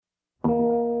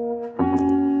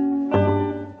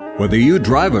Whether you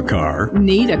drive a car,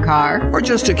 need a car, or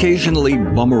just occasionally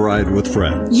bum a ride with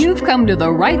friends, you've come to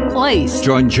the right place.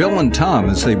 Join Jill and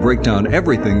Tom as they break down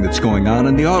everything that's going on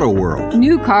in the auto world.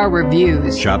 New car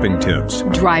reviews, shopping tips,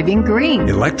 driving green,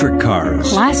 electric cars,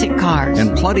 classic cars,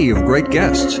 and plenty of great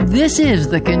guests. This is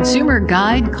the Consumer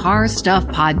Guide Car Stuff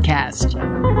Podcast.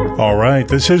 All right,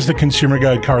 this is the Consumer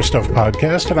Guide Car Stuff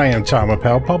Podcast, and I am Tom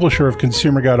Appel, publisher of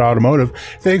Consumer Guide Automotive.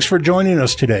 Thanks for joining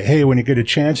us today. Hey, when you get a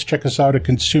chance, check us out at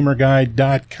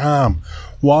consumerguide.com.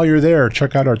 While you're there,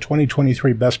 check out our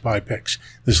 2023 Best Buy picks.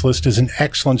 This list is an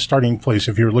excellent starting place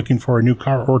if you're looking for a new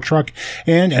car or truck.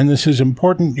 And this is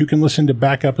important, you can listen to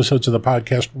back episodes of the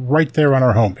podcast right there on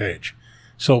our homepage.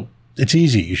 So it's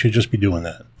easy. You should just be doing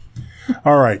that.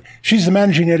 All right. She's the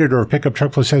managing editor of Pickup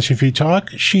Truck Plus SUV Talk.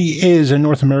 She is a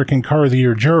North American Car of the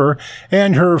Year juror,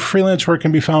 and her freelance work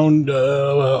can be found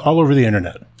all over the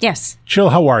internet. Yes.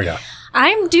 Jill, how are you?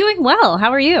 I'm doing well.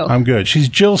 How are you? I'm good. She's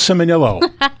Jill Ciminillo,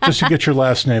 just to get your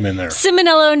last name in there.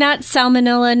 Ciminillo, not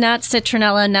salmonella, not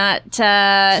citronella,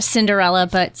 not Cinderella,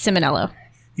 but Ciminillo.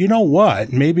 You know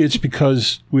what? Maybe it's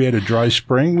because we had a dry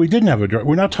spring. We didn't have a dry...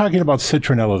 We're not talking about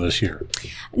citronella this year.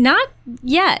 Not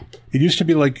yet. It used to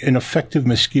be like an effective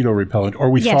mosquito repellent, or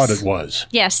we thought it was.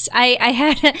 Yes.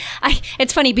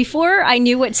 It's funny. Before I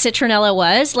knew what citronella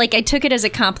was, like I took it as a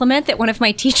compliment that one of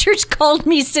my teachers called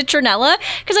me citronella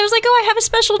because I was like, oh, I have a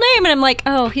special name. And I'm like,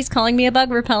 oh, he's calling me a bug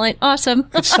repellent.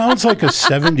 Awesome. It sounds like the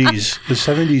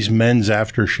 70s men's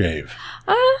aftershave.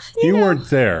 You weren't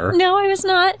there. No, I was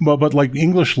not. But like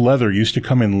English leather used to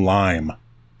come in lime.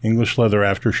 English leather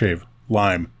aftershave.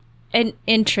 Lime. And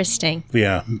interesting.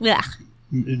 Yeah. Ugh.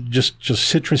 Just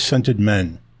citrus-scented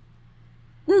men.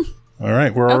 All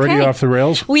right. We're already off the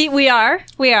rails. We are.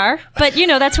 But,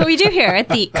 that's what we do here at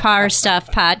the Car Stuff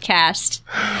Podcast.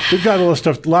 We've got a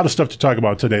lot of stuff to talk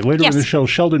about today. Later in the show,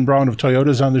 Sheldon Brown of Toyota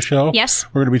is on the show. Yes.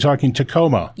 We're going to be talking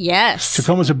Tacoma. Yes.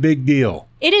 Tacoma's a big deal.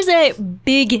 It is a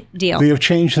big deal. They have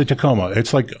changed the Tacoma.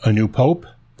 It's like a new pope.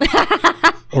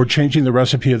 Or changing the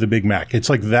recipe of the Big Mac. It's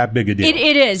like that big a deal.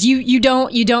 It is. You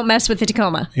don't mess with the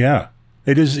Tacoma. Yeah.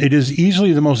 It is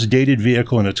easily the most dated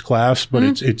vehicle in its class,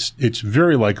 but it's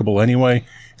very likable anyway.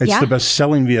 It's the best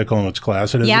selling vehicle in its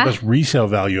class. It has the best resale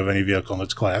value of any vehicle in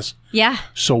its class. Yeah.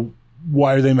 So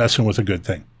why are they messing with a good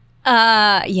thing?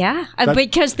 Yeah.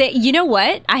 Because you know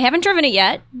what? I haven't driven it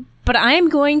yet, but I am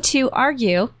going to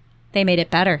argue they made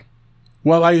it better.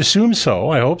 Well, I assume so.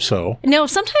 I hope so. No,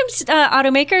 sometimes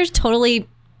automakers totally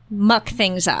muck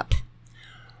things up.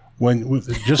 When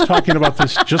just talking about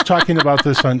this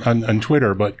on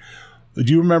Twitter, but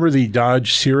do you remember the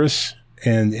Dodge Cirrus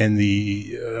and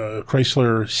the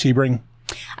Chrysler Sebring?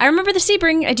 I remember the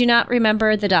Sebring. I do not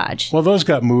remember the Dodge. Well, those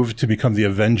got moved to become the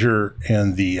Avenger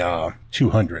and the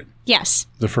 200. Yes.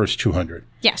 The first 200.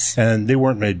 Yes. And they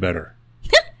weren't made better.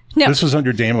 No. This was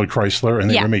under Daimler Chrysler, and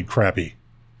they were made crappy.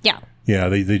 Yeah. Yeah,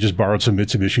 they just borrowed some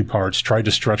Mitsubishi parts, tried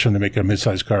to stretch them to make it a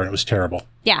midsize car, and it was terrible.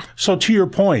 Yeah. So to your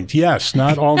point, yes,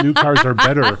 not all new cars are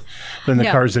better than the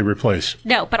cars they replace.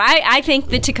 No, but I think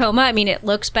the Tacoma, it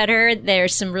looks better.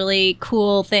 There's some really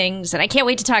cool things, and I can't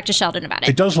wait to talk to Sheldon about it.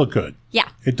 It does look good. Yeah.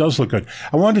 It does look good.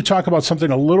 I wanted to talk about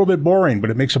something a little bit boring, but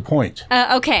it makes a point.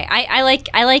 Okay. I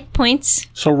like points.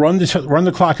 So run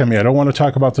the clock on me. I don't want to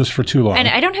talk about this for too long. And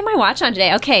I don't have my watch on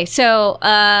today. Okay, so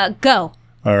go.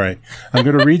 All right. I'm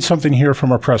going to read something here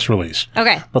from our press release.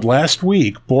 Okay. But last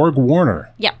week, Borg Warner.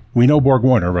 Yep. We know Borg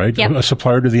Warner, right? Yep. A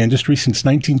supplier to the industry since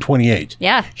 1928.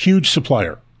 Yeah. Huge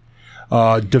supplier.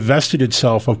 Divested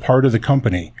itself of part of the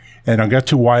company. And I'll get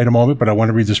to why in a moment, but I want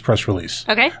to read this press release.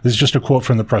 Okay. This is just a quote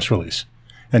from the press release.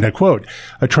 And I quote,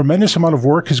 "A tremendous amount of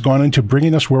work has gone into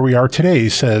bringing us where we are today,"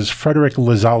 says Frederick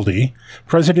Lizaldi,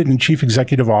 President and Chief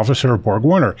Executive Officer of Borg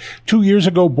Warner. 2 years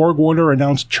ago, Borg Warner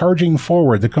announced Charging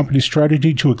Forward, the company's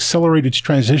strategy to accelerate its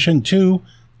transition to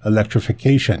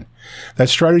electrification. That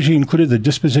strategy included the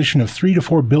disposition of $3 to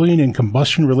 $4 billion in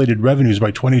combustion-related revenues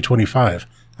by 2025.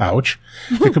 Ouch.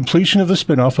 The completion of the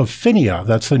spinoff of Phinia,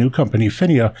 that's the new company,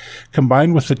 Phinia,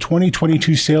 combined with the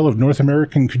 2022 sale of North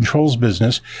American Controls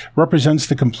business, represents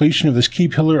the completion of this key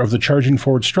pillar of the Charging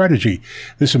Forward strategy.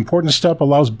 This important step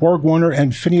allows Borg Warner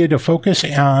and Phinia to focus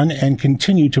on and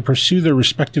continue to pursue their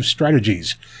respective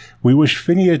strategies. We wish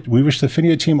the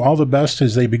Phinia team all the best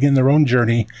as they begin their own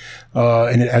journey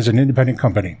as an independent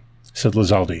company, said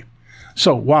Lizaldi.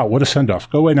 So, wow, what a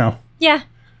send-off. Go away now. Yeah.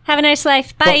 Have a nice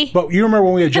life. Bye. But you remember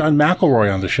when we had John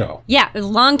McElroy on the show? Yeah, a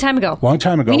long time ago.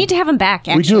 We need to have him back,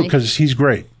 actually. We do, because he's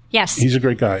great. Yes. He's a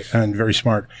great guy and very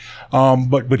smart.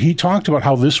 But he talked about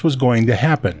how this was going to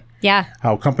happen. Yeah.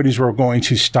 How companies were going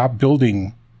to stop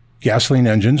building gasoline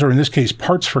engines, or in this case,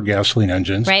 parts for gasoline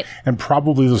engines. Right. And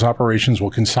probably those operations will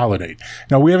consolidate.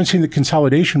 Now, we haven't seen the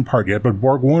consolidation part yet, but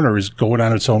Borg-Warner is going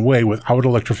on its own way with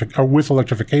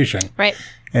electrification. Right.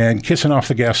 And kissing off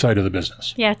the gas side of the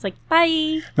business. Yeah, it's like,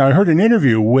 bye. Now, I heard an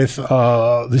interview with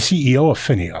the CEO of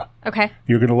PHINIA. Okay.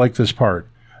 You're going to like this part.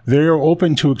 They're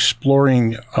open to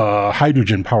exploring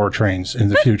hydrogen powertrains in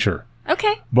the future.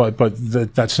 Okay. But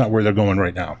that's not where they're going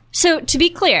right now. So, to be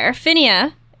clear,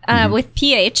 PHINIA, with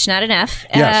PH, not an F,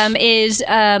 Yes. is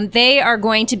they are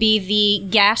going to be the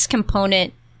gas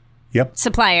component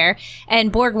supplier,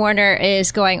 and Borg-Warner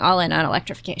is going all in on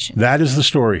electrification. That is the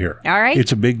story here. All right.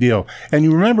 It's a big deal. And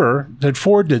you remember that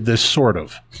Ford did this sort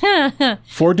of.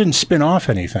 Ford didn't spin off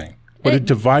anything, but it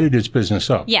divided its business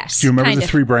up. Yes. Do you remember the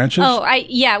three branches? Oh,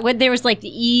 when there was like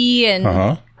the E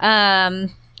and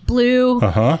Blue,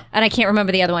 and I can't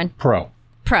remember the other one. Pro.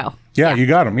 Yeah, you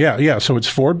got them. Yeah. So it's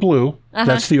Ford Blue.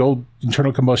 That's the old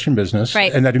internal combustion business.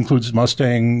 Right. And that includes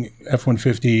Mustang,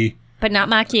 F-150. But not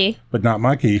Mach-E.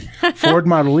 Ford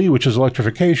Model E, which is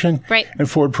electrification. Right. And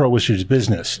Ford Pro, which is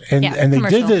business. And they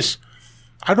did this.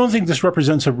 I don't think this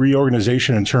represents a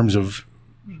reorganization in terms of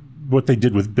what they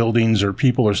did with buildings or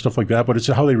people or stuff like that, but it's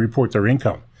how they report their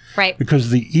income. Right. Because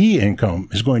the E income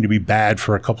is going to be bad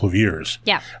for a couple of years.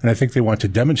 Yeah. And I think they want to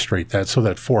demonstrate that so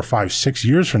that 4, 5, 6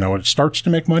 years from now, when it starts to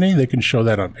make money, they can show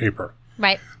that on paper.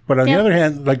 Right. But on the other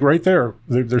hand, like right there,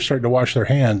 they're starting to wash their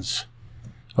hands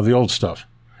of the old stuff.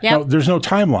 Yep. Now, there's no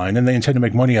timeline, and they intend to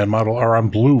make money on on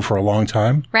Blue for a long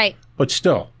time. Right. But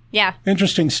still. Yeah.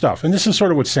 Interesting stuff. And this is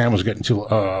sort of what Sam was getting to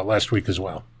last week as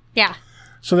well. Yeah.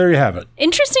 So there you have it.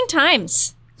 Interesting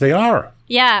times. They are.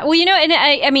 Yeah. Well, and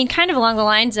I mean, kind of along the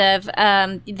lines of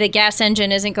the gas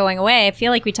engine isn't going away. I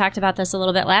feel like we talked about this a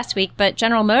little bit last week, but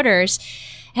General Motors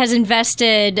has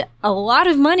invested a lot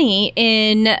of money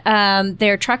in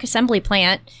their truck assembly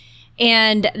plant.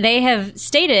 And they have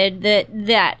stated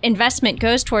that investment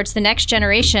goes towards the next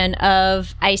generation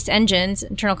of ICE engines,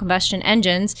 internal combustion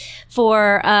engines,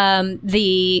 for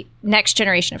the next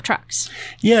generation of trucks.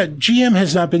 Yeah, GM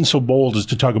has not been so bold as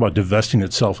to talk about divesting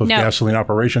itself of gasoline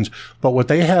operations, but what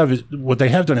they have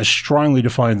done is strongly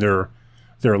define their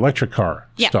electric car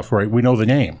stuff. Right? We know the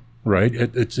name, right?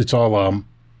 It's all.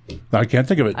 I can't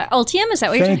think of it. Ultium? Is that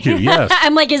what you're Thank you, yes.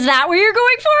 I'm like, is that what you're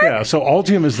going for? Yeah, so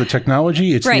Ultium is the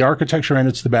technology, it's the architecture, and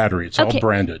it's the battery. It's all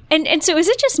branded. And so is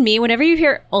it just me, whenever you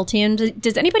hear Ultium,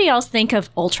 does anybody else think of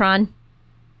Ultron?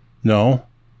 No.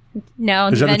 No,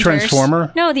 is the that Avengers. a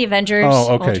Transformer? No, the Avengers.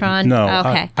 Oh, okay. Ultron. No,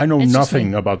 okay. I know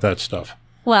nothing about that stuff.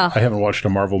 Well, I haven't watched a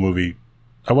Marvel movie.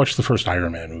 I watched the first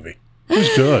Iron Man movie. It was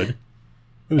good.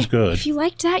 It was good. If you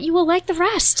liked that, you will like the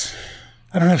rest.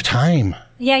 I don't have time.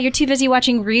 Yeah, you're too busy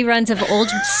watching reruns of old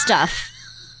stuff.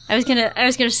 I was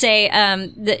gonna say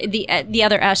the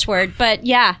other S word, but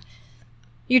yeah,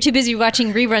 you're too busy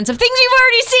watching reruns of things you've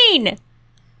already seen.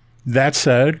 That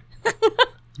said,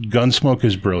 Gunsmoke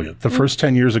is brilliant. The first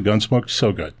 10 years of Gunsmoke,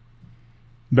 so good.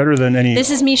 Better than any.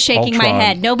 This is me shaking my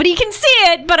head. Nobody can see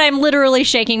it, but I'm literally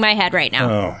shaking my head right now.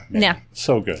 Oh, yeah.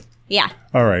 So good. Yeah.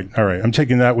 All right. I'm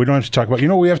taking that. We don't have to talk about. You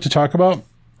know what we have to talk about?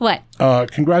 What?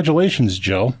 Congratulations,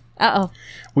 Jill. Uh-oh.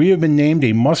 We have been named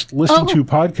a must-listen-to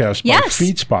podcast by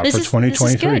FeedSpot for 2023. This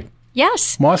is good.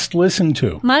 Yes. Must listen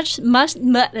to.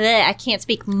 I can't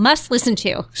speak. Must listen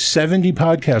to. 70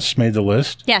 podcasts made the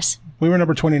list. Yes. We were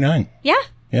number 29. Yeah.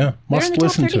 Yeah. Must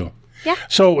listen to. Yeah.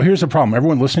 So here's the problem.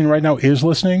 Everyone listening right now is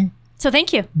listening. So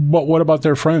thank you. But what about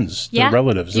their friends, their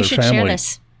relatives, their family? Share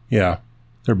this. Yeah.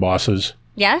 Their bosses.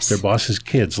 Yes. Their bosses'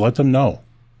 kids. Let them know.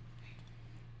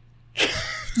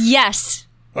 Yes.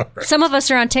 Right. Some of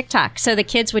us are on TikTok, so the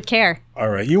kids would care. All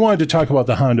right. You wanted to talk about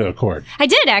the Honda Accord. I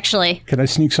did, actually. Can I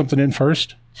sneak something in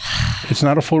first? It's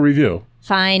not a full review.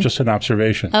 Fine. Just an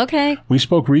observation. Okay. We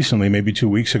spoke recently, maybe 2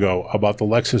 weeks ago, about the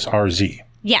Lexus RZ.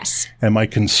 Yes. And my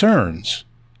concerns,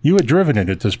 you had driven it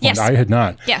at this point. Yes. I had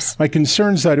not. Yes. My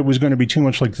concerns that it was going to be too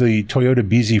much like the Toyota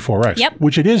BZ4X. Yep.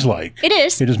 Which it is like. It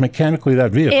is. It is mechanically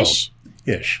that vehicle.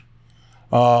 Ish.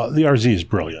 The RZ is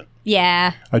brilliant.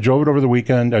 Yeah. I drove it over the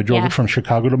weekend. I drove it from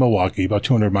Chicago to Milwaukee, about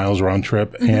 200 miles round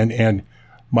trip. Mm-hmm. And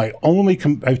my only,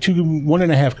 I have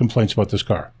 1.5 complaints about this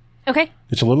car. Okay.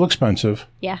 It's a little expensive.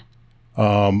 Yeah.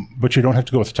 But you don't have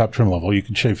to go with the top trim level. You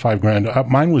can shave $5,000.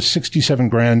 Mine was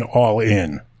 $67,000 all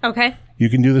in. Okay. You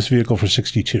can do this vehicle for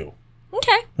 $62,000.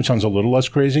 Okay. Which sounds a little less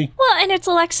crazy. Well, and it's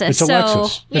a Lexus. It's a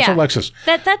Lexus. It's a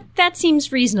Lexus. That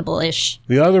seems reasonable-ish.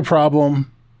 The other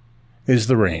problem is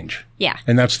the range. Yeah.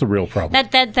 And that's the real problem.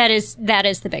 That is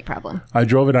the big problem. I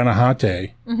drove it on a hot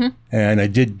day, and I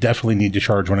did definitely need to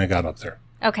charge when I got up there.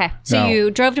 Okay. So you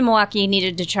drove to Milwaukee,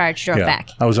 needed to charge, drove back.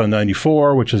 I was on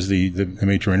 94, which is the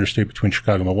major interstate between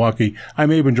Chicago and Milwaukee. I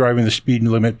may have been driving the speed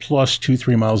limit plus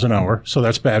 2-3 miles an hour, so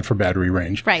that's bad for battery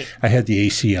range. Right. I had the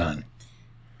AC on.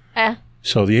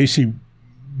 So the AC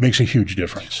makes a huge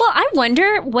difference. Well, I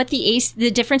wonder what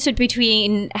the difference would be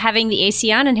between having the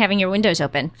AC on and having your windows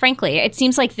open. Frankly, it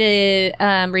seems like the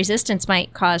resistance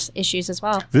might cause issues as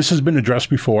well. This has been addressed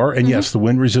before, and yes, the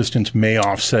wind resistance may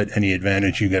offset any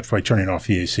advantage you get by turning off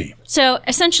the AC. So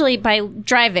essentially, by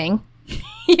driving,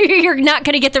 you're not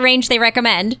going to get the range they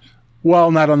recommend.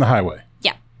 Well, not on the highway.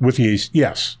 Yeah. With the AC,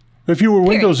 yes. If you were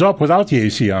windows up without the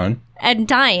AC on, and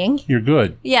dying, you're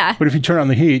good. Yeah. But if you turn on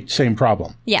the heat, same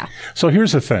problem. Yeah. So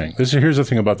here's the thing. Here's the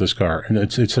thing about this car, and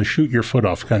it's a shoot your foot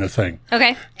off kind of thing.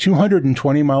 Okay.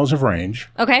 220 miles of range.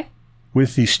 Okay.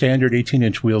 With the standard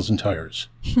 18-inch wheels and tires.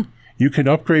 You can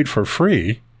upgrade for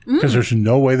free, because there's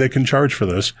no way they can charge for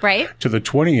this, right, to the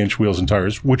 20-inch wheels and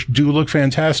tires, which do look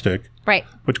fantastic, right,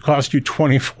 but cost you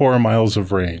 24 miles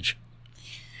of range.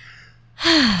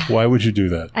 Why would you do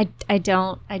that? I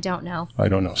don't know. I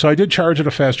don't know. So I did charge at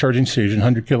a fast charging station,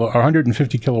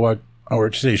 150 kilowatt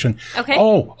hour station. Okay.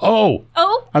 Oh!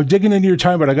 I'm digging into your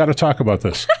time, but I got to talk about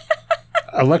this.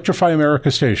 Electrify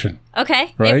America station.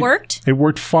 Okay. Right? It worked? It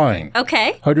worked fine.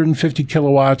 Okay. 150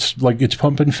 kilowatts, like it's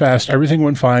pumping fast. Everything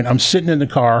went fine. I'm sitting in the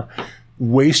car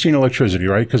wasting electricity,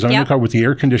 right? Because I'm in the car with the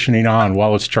air conditioning on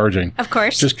while it's charging. Of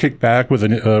course. Just kicked back with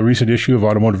a recent issue of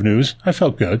Automotive News. I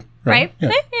felt good. Right?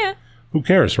 Yeah. Yeah. Who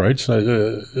cares, right?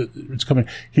 So, it's coming.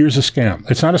 Here's a scam.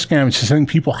 It's not a scam. It's something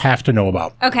people have to know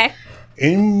about. Okay.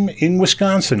 In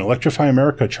Wisconsin, Electrify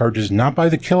America charges not by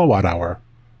the kilowatt hour,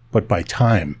 but by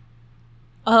time.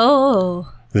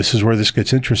 Oh. This is where this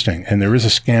gets interesting. And there is a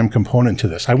scam component to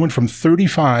this. I went from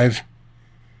 35%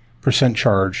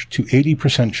 charge to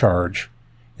 80% charge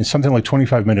in something like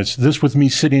 25 minutes. This with me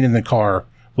sitting in the car,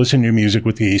 listening to music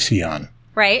with the AC on.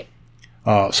 Right.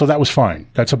 So that was fine.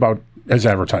 That's about as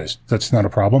advertised. That's not a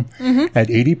problem. Mm-hmm. At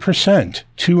 80%,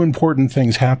 two important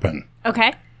things happen.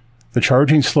 Okay. The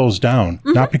charging slows down,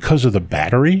 not because of the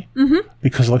battery,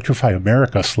 because Electrify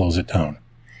America slows it down.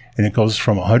 And it goes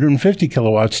from 150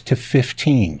 kilowatts to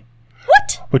 15.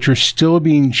 What? But you're still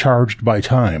being charged by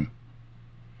time.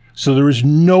 So there is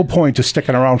no point to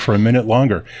sticking around for a minute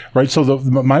longer, right? So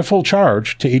my full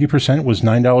charge to 80% was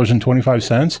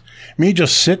 $9.25. Me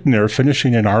just sitting there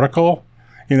finishing an article,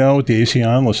 with the AC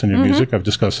on, listening to music. I've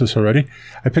discussed this already.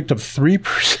 I picked up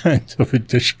 3% of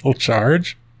additional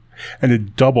charge, and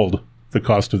it doubled the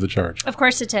cost of the charge. Of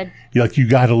course it did. You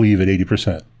got to leave at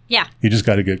 80%. Yeah. You just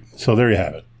got to so there you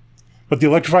have it. But the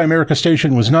Electrify America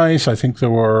station was nice. I think there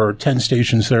were 10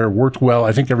 stations there, worked well.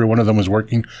 I think every one of them was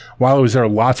working. While I was there,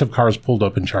 lots of cars pulled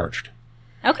up and charged.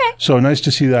 Okay. So nice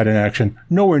to see that in action.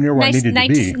 Nowhere near where I needed to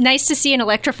be. Nice to see an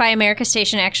Electrify America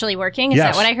station actually working. Is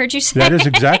that what I heard you say? That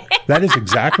is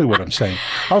exactly what I'm saying.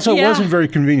 Also, it wasn't very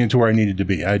convenient to where I needed to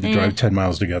be. I had to drive 10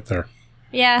 miles to get there.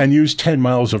 Yeah. And use 10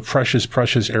 miles of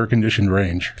precious air-conditioned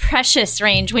range. Precious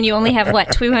range when you only have,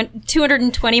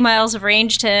 220 miles of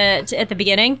range at the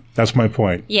beginning? That's my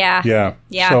point. Yeah.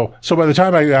 Yeah. So by the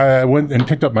time I went and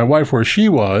picked up my wife where she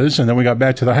was, and then we got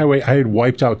back to the highway, I had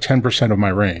wiped out 10% of my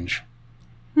range.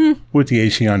 With the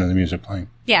AC on and the music playing.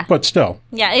 Yeah. But still.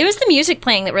 Yeah, it was the music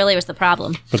playing that really was the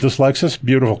problem. But this Lexus,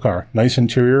 beautiful car. Nice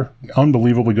interior.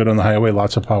 Unbelievably good on the highway.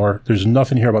 Lots of power. There's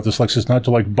nothing here about this Lexus not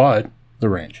to like but the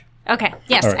range. Okay.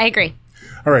 Yes, I agree.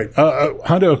 All right.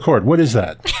 Honda Accord. What is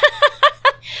that?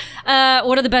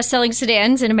 One of the best-selling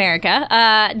sedans in America.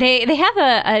 They have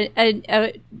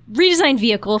a redesigned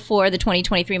vehicle for the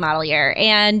 2023 model year,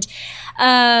 and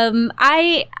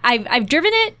I've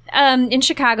driven it in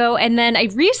Chicago, and then I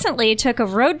recently took a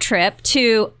road trip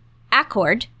to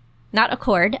Accord, not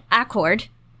Accord, Accord.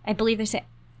 I believe they say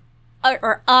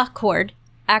or Accord.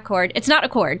 Accord. It's not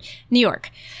Accord. New York.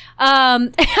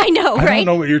 I know, right? I don't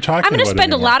know what you're talking about. I'm going to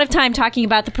spend a lot of time talking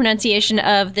about the pronunciation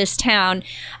of this town,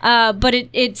 but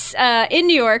it's in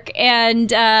New York,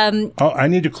 and I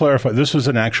need to clarify. This was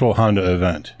an actual Honda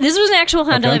event. This was an actual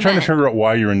Honda event. I'm trying to figure out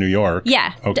why you're in New York.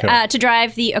 Yeah. Okay. To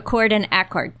drive the Accord and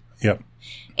Accord. Yep.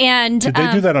 And did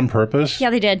they do that on purpose?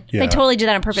 Yeah, they did. Yeah. They totally did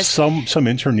that on purpose. Some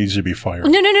intern needs to be fired.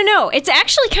 No. It's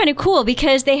actually kind of cool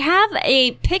because they have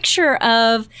a picture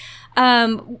of, I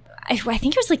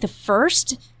think it was like the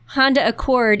first Honda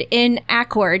Accord in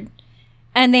Accord,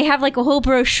 and they have like a whole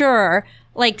brochure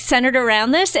like centered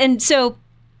around this. And so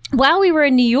while we were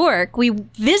in New York, we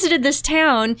visited this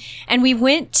town and we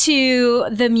went to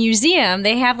the museum.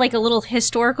 They have like a little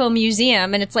historical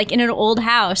museum, and it's like in an old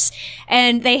house,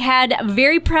 and they had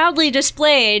very proudly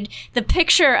displayed the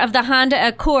picture of the Honda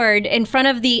Accord in front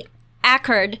of the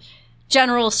Accord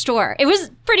general store. It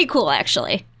was pretty cool,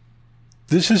 actually.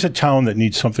 This is a town that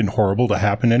needs something horrible to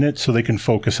happen in it so they can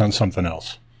focus on something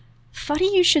else.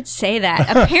 Funny you should say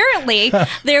that. Apparently,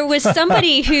 there was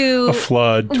somebody who a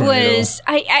flood tornado. Was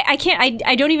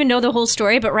I don't even know the whole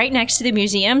story, but right next to the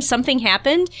museum, something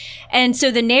happened, and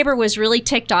so the neighbor was really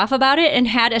ticked off about it and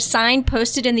had a sign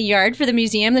posted in the yard for the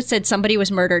museum that said somebody was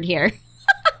murdered here.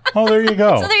 Oh, there you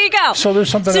go. So there you go. So there's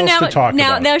something else to talk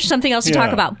about. Now there's something else to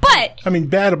talk about. But I mean,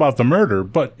 bad about the murder,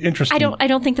 but interesting. I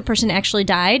don't think the person actually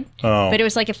died. Oh. But it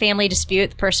was like a family dispute.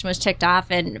 The person was ticked off,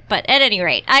 but at any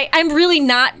rate, I'm really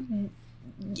not.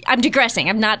 I'm digressing.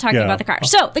 I'm not talking about the car.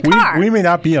 So the car. We may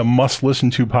not be a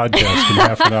must-listen-to podcast in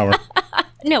half an hour.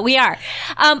 No, we are.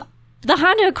 The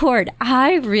Honda Accord.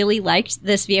 I really liked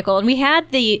this vehicle, and we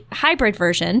had the hybrid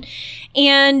version,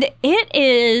 and it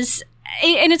is.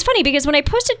 And it's funny because when I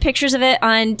posted pictures of it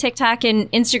on TikTok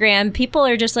and Instagram, people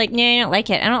are just like, "No, I don't like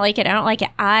it. I don't like it. I don't like it."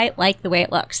 I like the way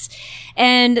it looks.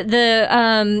 And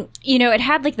the, it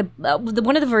had like the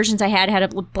one of the versions I had a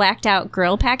blacked out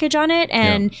grill package on it.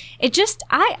 And it just,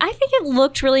 I think it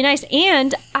looked really nice.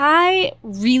 And I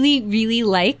really, really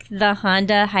like the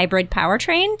Honda hybrid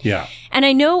powertrain. Yeah. And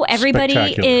I know everybody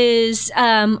is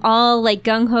all like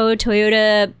gung-ho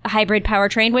Toyota hybrid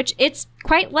powertrain, which it's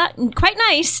quite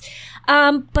nice.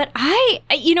 But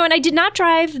and I did not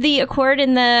drive the Accord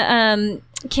in the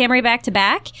Camry back to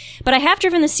back, but I have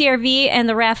driven the CR-V and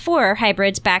the RAV4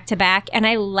 hybrids back to back, and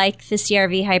I like the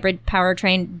CR-V hybrid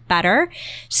powertrain better.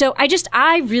 So I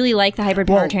really like the hybrid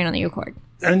powertrain on the Accord.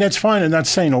 And that's fine, and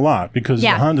that's saying a lot because the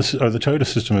Honda or the Toyota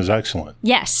system is excellent.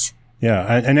 Yes. Yeah,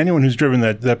 and anyone who's driven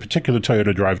that particular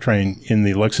Toyota drivetrain in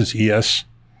the Lexus ES,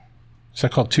 is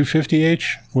that called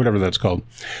 250H? Whatever that's called.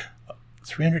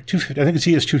 250, I think it's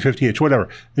ES 250H, whatever.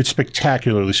 It's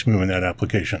spectacularly smooth in that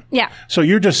application. Yeah. So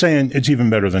you're just saying it's even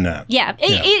better than that. Yeah.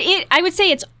 I would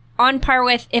say it's on par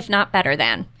with, if not better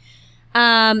than.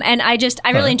 And I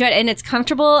really enjoyed it, and it's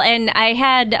comfortable. And I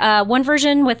had one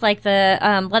version with like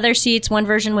the leather seats, one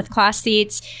version with cloth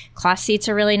seats. Cloth seats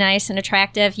are really nice and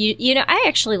attractive. I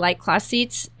actually like cloth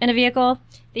seats in a vehicle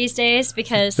these days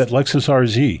because that Lexus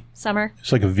RZ. Summer.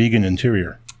 It's like a vegan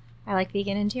interior. I like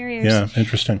vegan interiors. Yeah,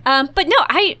 interesting. But no,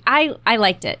 I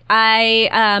liked it.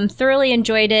 I thoroughly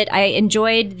enjoyed it. I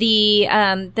enjoyed the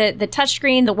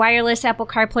touchscreen, the wireless Apple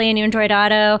CarPlay and Android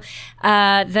Auto,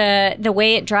 the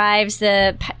way it drives,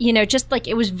 just like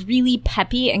it was really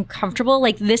peppy and comfortable.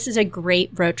 Like this is a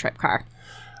great road trip car.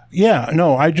 Yeah,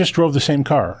 no, I just drove the same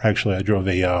car. Actually, I drove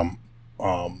a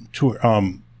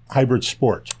hybrid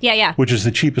sport. Yeah. Which is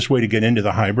the cheapest way to get into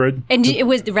the hybrid. And it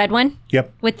was the red one?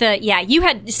 Yep. With you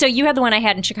had the one I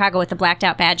had in Chicago with the blacked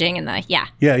out badging and Yeah,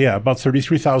 about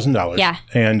 $33,000. Yeah.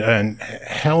 And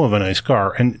hell of a nice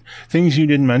car. And things you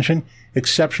didn't mention,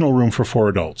 exceptional room for 4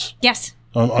 adults. Yes.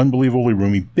 Unbelievably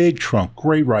roomy, big trunk,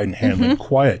 great ride and handling,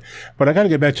 quiet. But I got to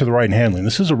get back to the ride and handling.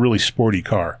 This is a really sporty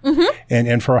car,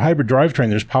 and for a hybrid drivetrain,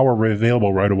 there's power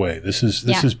available right away. This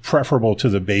is preferable to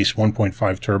the base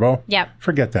 1.5 turbo. Yeah,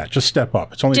 forget that. Just step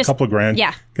up. It's only a couple of grand.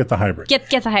 Yeah, get the hybrid. Get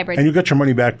the hybrid, and you get your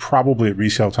money back probably at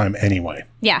resale time anyway.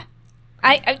 Yeah.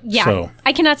 I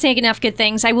cannot say enough good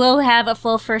things. I will have a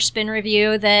full first spin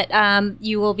review that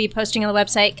you will be posting on the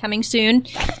website coming soon.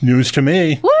 News to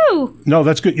me. Woo! No,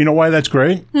 that's good. You know why that's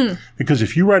great? Because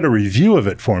if you write a review of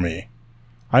it for me,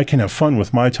 I can have fun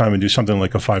with my time and do something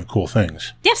like a 5 cool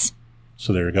things. Yes.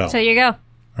 So there you go.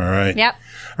 All right. Yep.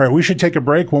 All right, we should take a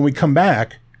break. When we come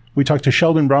back, we talk to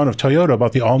Sheldon Brown of Toyota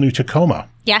about the all-new Tacoma.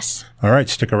 Yes. All right,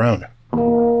 stick around.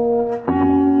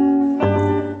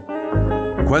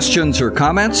 Questions or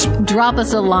comments? Drop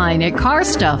us a line at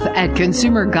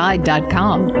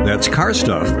carstuff@consumerguide.com. That's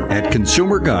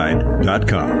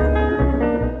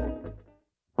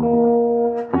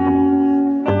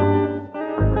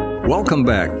carstuff@consumerguide.com. Welcome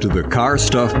back to the Car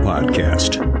Stuff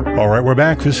Podcast. All right, we're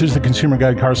back. This is the Consumer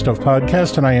Guide Car Stuff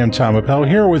Podcast, and I am Tom Appel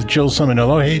here with Jill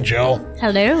Simonillo. Hey, Jill.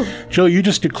 Hello. Jill, you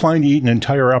just declined to eat an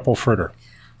entire apple fritter.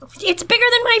 It's bigger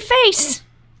than my face.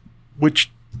 Which...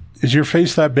 Is your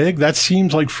face that big? That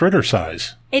seems like fritter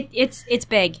size. It's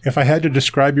big. If I had to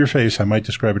describe your face, I might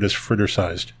describe it as fritter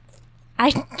sized.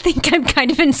 I think I'm kind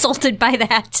of insulted by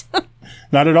that.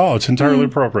 Not at all. It's entirely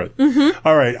appropriate.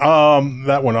 All right.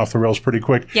 That went off the rails pretty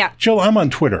quick. Yeah. Jill, I'm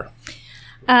on Twitter.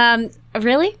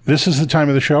 Really? This is the time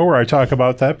of the show where I talk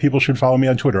about that. People should follow me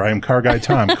on Twitter. I am Car Guy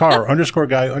Tom.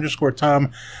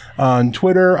 Car_Guy_Tom on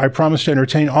Twitter. I promise to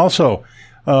entertain. Also,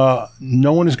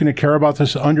 no one is going to care about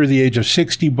this under the age of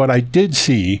 60, but I did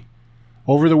see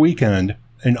over the weekend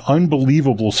an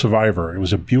unbelievable Survivor. It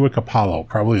was a Buick Apollo,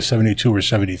 probably a 72 or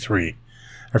 73.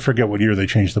 I forget what year they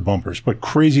changed the bumpers, but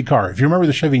crazy car. If you remember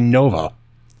the Chevy Nova,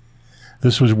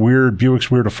 This was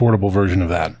Buick's weird affordable version of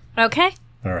that. Okay.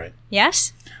 All right.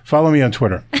 Yes? Follow me on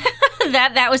Twitter.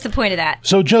 That was the point of that.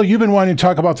 So, Jill, you've been wanting to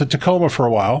talk about the Tacoma for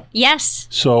a while. Yes.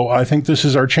 So I think this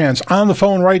is our chance. On the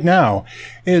phone right now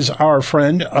is our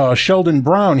friend Sheldon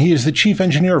Brown. He is the Chief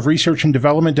Engineer of Research and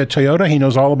Development at Toyota. He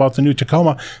knows all about the new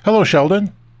Tacoma. Hello,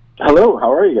 Sheldon. Hello.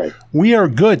 How are you guys? We are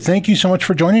good. Thank you so much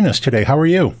for joining us today. How are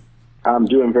you? I'm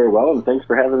doing very well, and thanks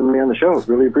for having me on the show.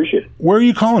 Really appreciate it. Where are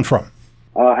you calling from?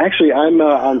 Actually, I'm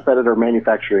on site at our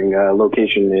manufacturing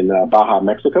location in Baja,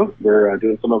 Mexico. We're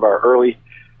doing some of our early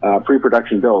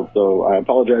pre-production builds, so I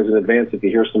apologize in advance if you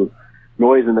hear some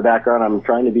noise in the background. I'm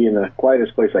trying to be in the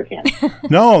quietest place I can.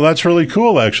 No, that's really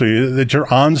cool, actually, that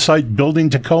you're on-site building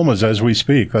Tacomas as we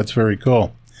speak. That's very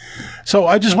cool. So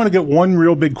I just want to get one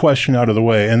real big question out of the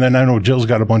way, and then I know Jill's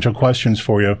got a bunch of questions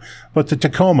for you. But the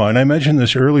Tacoma, and I mentioned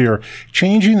this earlier,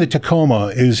 changing the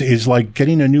Tacoma is like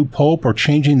getting a new Pope or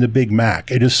changing the Big Mac.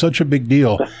 It is such a big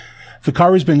deal.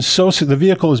 The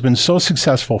vehicle has been so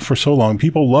successful for so long.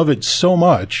 People love it so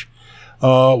much.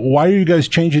 Why are you guys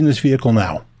changing this vehicle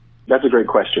now? That's a great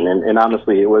question, and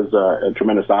honestly, it was a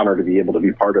tremendous honor to be able to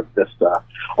be part of this,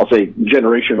 I'll say,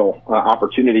 generational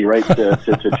opportunity, right,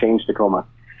 to change Tacoma.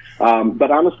 But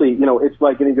honestly, it's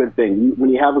like any good thing. When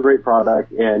you have a great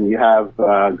product and you have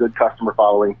good customer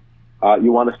following,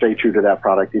 you want to stay true to that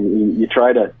product, and you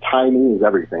try to, timing is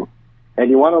everything. And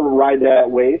you want to ride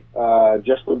that wave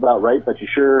just about right, but you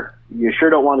sure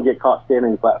don't want to get caught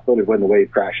standing flat-footed when the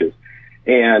wave crashes.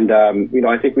 And,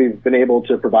 I think we've been able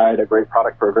to provide a great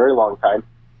product for a very long time.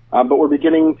 But we're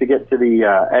beginning to get to the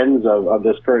ends of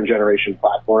this current generation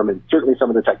platform, and certainly some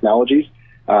of the technologies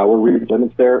were really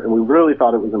limits there. And we really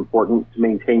thought it was important to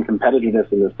maintain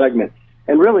competitiveness in this segment.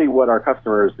 And really what our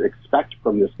customers expect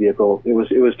from this vehicle, it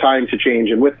was time to change.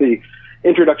 And with the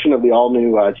introduction of the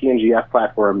all-new TNGF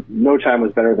platform, no time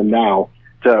was better than now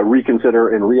to reconsider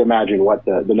and reimagine what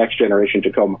the next generation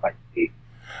Tacoma might be.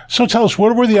 So tell us,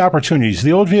 what were the opportunities?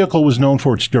 The old vehicle was known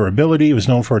for its durability, it was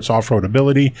known for its off-road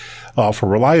ability, for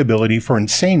reliability, for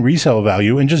insane resale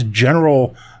value, and just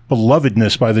general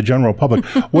belovedness by the general public.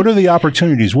 What are the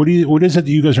opportunities? What is it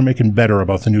that you guys are making better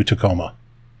about the new Tacoma?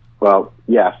 Well,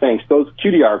 yeah, thanks. Those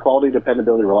QDR, quality,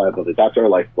 dependability, reliability, that's our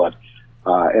lifeblood.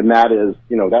 And that is,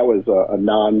 that was a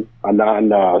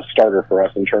non-starter for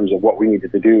us in terms of what we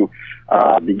needed to do,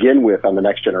 begin with on the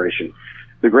next generation.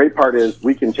 The great part is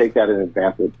we can take that and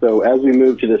advance it. So as we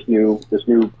move to this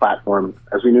new platform,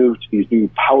 as we move to these new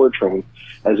powertrains,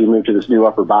 as we move to this new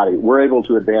upper body, we're able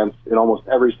to advance in almost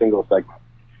every single segment.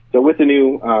 So with the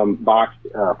new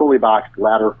fully boxed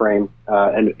ladder frame,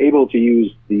 and able to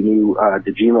use the new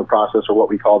Tacoma process, or what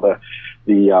we call the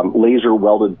laser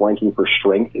welded blanking for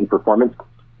strength and performance,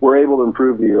 we're able to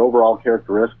improve the overall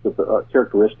characteristics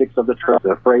of the truck,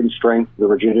 the frame strength, the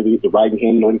rigidity, the ride and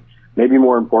handling. Maybe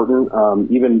more important,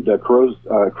 even the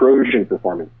corrosion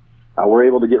performance. We're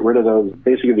able to get rid of those,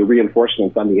 basically the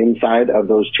reinforcements on the inside of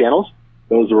those channels.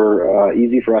 Those were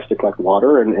easy for us to collect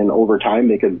water, and over time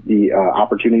they could be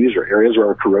opportunities or areas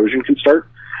where corrosion can start.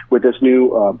 With this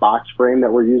new box frame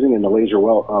that we're using and the laser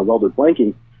welded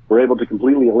blanking, we're able to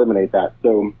completely eliminate that.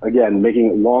 So again,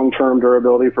 making long-term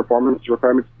durability performance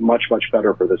requirements much, much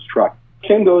better for this truck.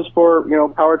 Same goes for,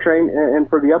 powertrain and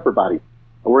for the upper body.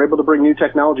 We're able to bring new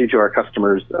technology to our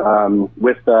customers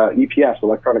with EPS,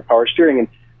 electronic power steering, and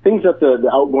things that the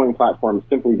outgoing platform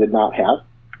simply did not have.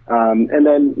 And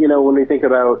then, when we think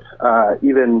about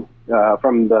even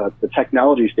from the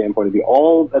technology standpoint of view,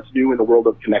 all that's new in the world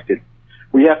of connected,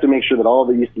 we have to make sure that all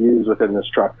the ECUs within this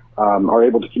truck are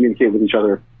able to communicate with each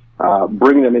other,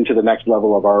 bring them into the next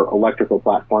level of our electrical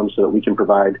platform so that we can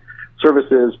provide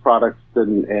services, products,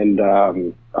 and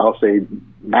I'll say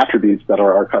attributes that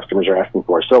our customers are asking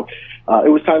for. So it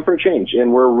was time for a change,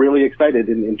 and we're really excited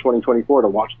in 2024 to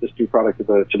launch this new product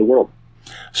to the world.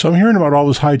 So I'm hearing about all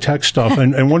this high-tech stuff,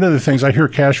 and one of the things, I hear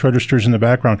cash registers in the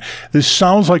background. This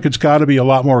sounds like it's got to be a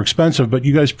lot more expensive, but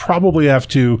you guys probably have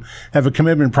to have a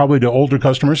commitment probably to older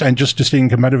customers and just to staying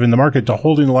competitive in the market, to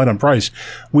holding the line on price.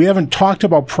 We haven't talked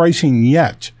about pricing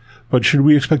yet, but should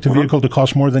we expect the vehicle to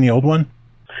cost more than the old one?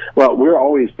 Well, we're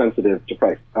always sensitive to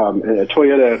price. At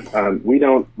Toyota, we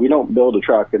don't build a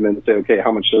truck and then say, okay,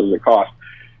 how much does it cost?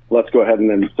 Let's go ahead and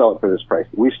then sell it for this price.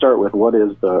 We start with what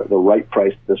is the right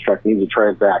price this truck needs to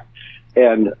transact.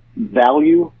 And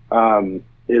value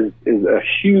is a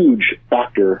huge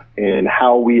factor in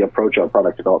how we approach our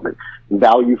product development.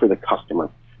 Value for the customer.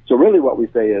 So really what we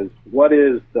say is, what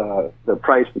is the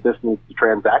price that this needs to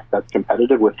transact that's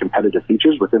competitive with competitive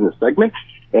features within the segment,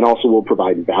 and also will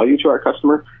provide value to our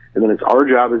customer. And then it's our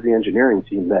job as the engineering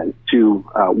team then to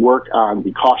work on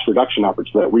the cost reduction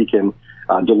opportunity so that we can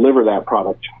deliver that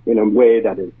product in a way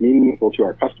that is meaningful to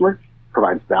our customer,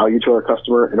 provides value to our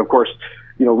customer, and of course,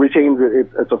 retains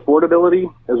its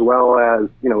affordability as well as,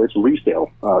 its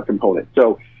resale component.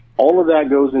 So all of that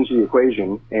goes into the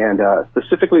equation, and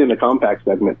specifically in the compact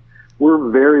segment, we're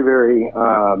very, very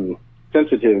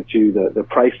sensitive to the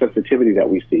price sensitivity that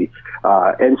we see.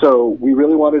 And so we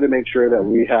really wanted to make sure that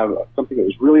we have something that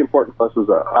was really important for us was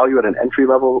a value at an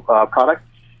entry-level product,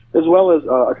 as well as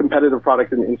a competitive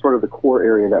product in sort of the core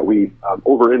area that we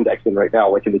over-index in right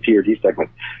now, like in the TRD segment.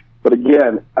 But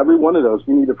again, every one of those,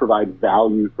 we need to provide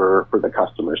value for the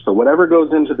customer. So whatever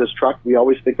goes into this truck, we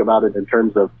always think about it in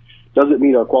terms of, does it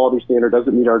meet our quality standard? Does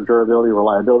it meet our durability,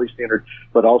 reliability standard?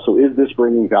 But also, is this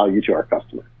bringing value to our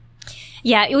customer?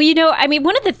 Yeah,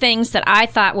 one of the things that I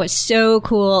thought was so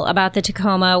cool about the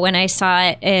Tacoma when I saw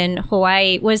it in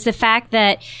Hawaii was the fact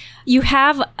that you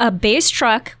have a base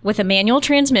truck with a manual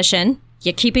transmission.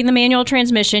 You're keeping the manual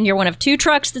transmission. You're one of 2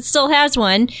 trucks that still has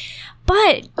one.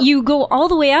 But you go all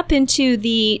the way up into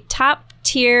the top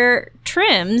tier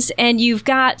trims, and you've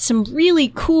got some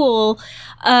really cool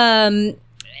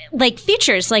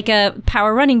features like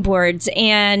power running boards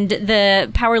and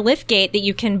the power lift gate that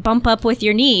you can bump up with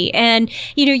your knee. And,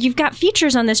 you've got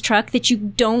features on this truck that you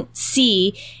don't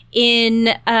see in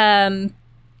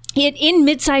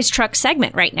mid-sized truck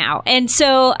segment right now. And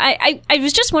so I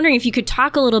was just wondering if you could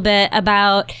talk a little bit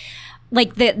about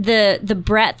the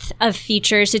breadth of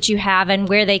features that you have and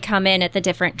where they come in at the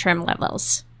different trim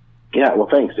levels. Yeah, well,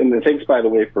 thanks. And thanks, by the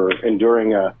way, for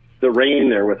enduring the rain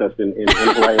there with us in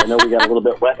Hawaii. I know we got a little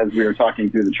bit wet as we were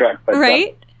talking through the truck, but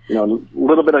right? A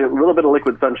little bit of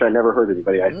liquid sunshine never hurt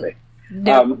anybody, I'd say.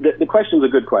 No. The question's a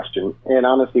good question, and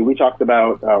honestly, we talked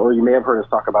about, or you may have heard us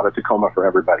talk about a Tacoma for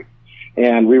everybody,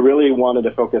 and we really wanted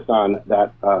to focus on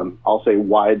that. I'll say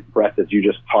wide breadth that you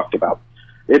just talked about.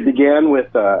 It began with,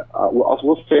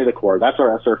 we'll say the core. That's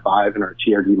our SR5 and our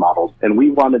TRD models, and we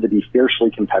wanted to be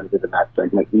fiercely competitive in that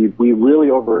segment. We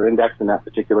really over-indexed in that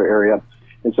particular area.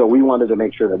 And so we wanted to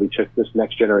make sure that we took this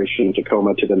next generation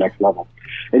Tacoma to the next level.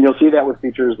 And you'll see that with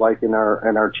features like in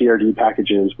our TRD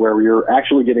packages, where you're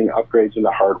actually getting upgrades in the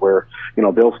hardware,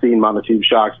 Bilstein monotube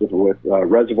shocks with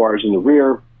reservoirs in the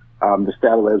rear, the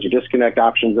stabilizer disconnect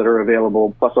options that are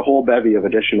available, plus a whole bevy of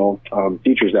additional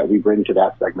features that we bring to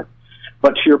that segment.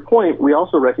 But to your point, we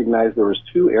also recognize there was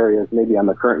 2 areas maybe on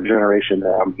the current generation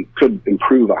that we could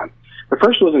improve on. The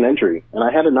first was an entry, and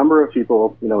I had a number of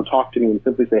people, talk to me and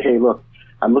simply say, hey, look,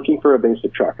 I'm looking for a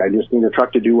basic truck. I just need a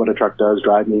truck to do what a truck does,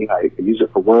 drive me. I use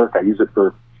it for work. I use it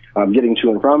for getting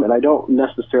to and from, and I don't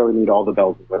necessarily need all the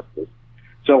bells and whistles.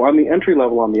 So on the entry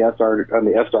level, on the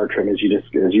SR trim, as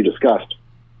you discussed,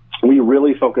 we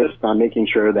really focused on making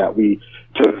sure that we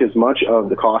took as much of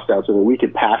the cost out so that we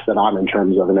could pass that on in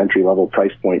terms of an entry level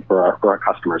price point for our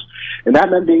customers. And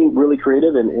that meant being really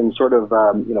creative and sort of,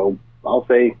 I'll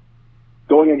say,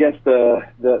 going against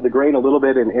the grain a little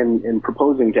bit in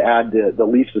proposing to add the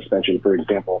leaf suspension, for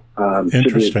example, to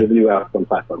the new Aspen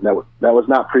platform. That was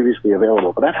not previously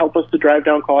available, but that helped us to drive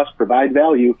down costs, provide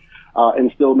value,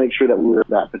 and still make sure that we were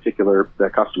that particular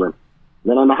customer.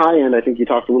 Then on the high end, I think you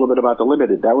talked a little bit about the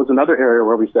limited. That was another area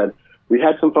where we said, we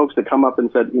had some folks that come up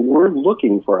and said, we're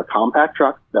looking for a compact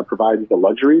truck that provides the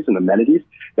luxuries and amenities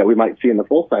that we might see in the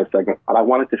full-size segment, but I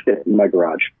want it to fit in my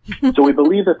garage. So we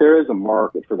believe that there is a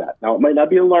market for that. Now, it might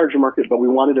not be a large market, but we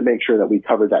wanted to make sure that we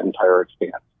covered that entire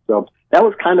expanse. So that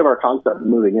was kind of our concept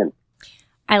moving in.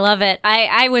 I love it.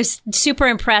 I was super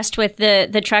impressed with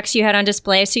the trucks you had on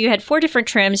display. So you had 4 different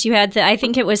trims. You had I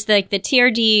think it was the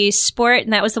TRD Sport,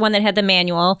 and that was the one that had the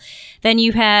manual. Then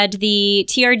you had the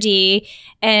TRD,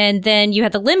 and then you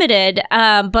had the Limited.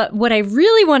 But what I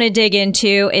really want to dig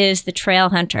into is the Trail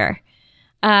Hunter.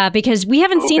 Because we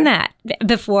haven't seen that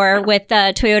before with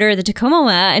Toyota or the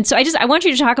Tacoma. And so I want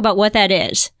you to talk about what that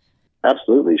is.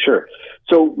 Absolutely. Sure.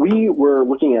 So we were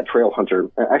looking at Trail Hunter.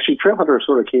 Actually, Trail Hunter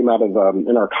sort of came out of,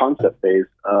 in our concept phase,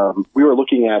 we were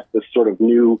looking at this sort of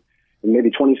new, in maybe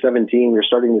 2017, we were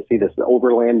starting to see this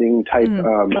overlanding type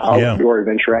outdoor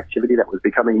adventure activity that was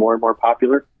becoming more and more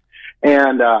popular.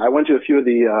 And I went to a few of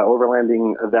the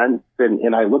overlanding events,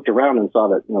 and I looked around and saw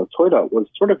that Toyota was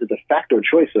sort of the de facto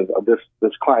choice of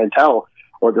this clientele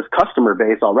or this customer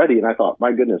base already. And I thought,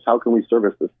 my goodness, how can we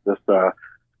service this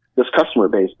customer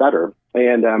base better?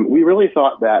 And we really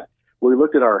thought that when we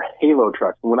looked at our Halo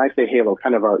trucks, and when I say Halo,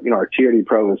 kind of our TRD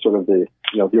Pro is sort of the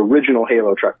original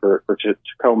Halo truck for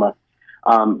Tacoma.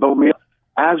 But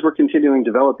as we're continuing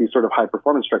to develop these sort of high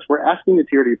performance trucks, we're asking the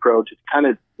TRD Pro to kind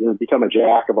of become a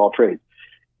jack of all trades.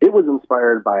 It was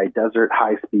inspired by desert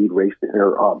high speed racing,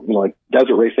 or like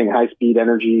desert racing, high speed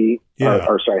energy,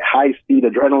 high speed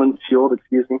adrenaline fueled,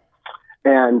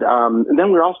 And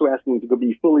then we're also asking it to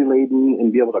be fully laden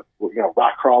and be able to,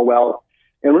 rock crawl well.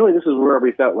 And really, this is where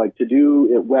we felt like to do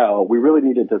it well, we really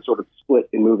needed to sort of split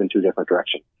and move in two different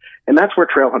directions. And that's where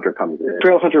Trail Hunter comes in.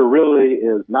 Trail Hunter really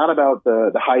is not about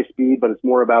the high speed, but it's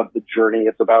more about the journey.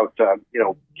 It's about,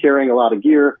 carrying a lot of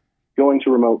gear, going to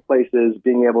remote places,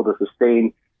 being able to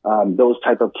sustain those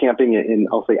type of camping and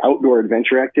I'll say outdoor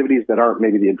adventure activities that aren't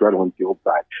maybe the adrenaline fueled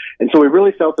side. And so we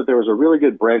really felt that there was a really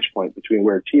good branch point between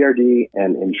where TRD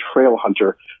and Trail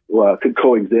Hunter could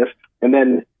coexist. And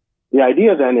then the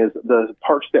idea then is the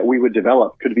parts that we would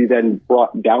develop could be then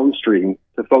brought downstream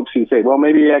to folks who say, well,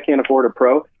 maybe I can't afford a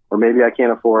Pro, or maybe I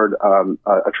can't afford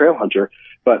a Trail Hunter,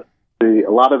 but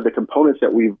a lot of the components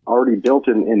that we've already built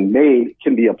and made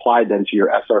can be applied then to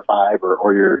your SR5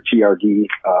 or your TRD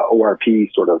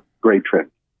ORP sort of grade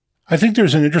trim. I think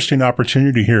there's an interesting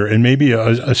opportunity here, and maybe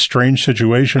a strange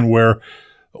situation where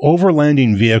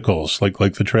overlanding vehicles like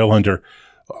the Trail Hunter,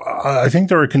 I think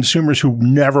there are consumers who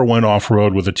never went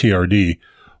off-road with a TRD,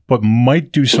 but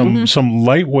might do some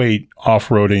lightweight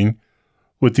off-roading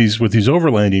with these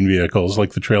overlanding vehicles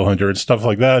like the Trail Hunter and stuff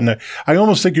like that. And I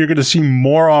almost think you're going to see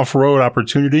more off-road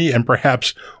opportunity and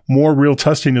perhaps more real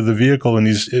testing of the vehicle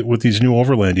with these new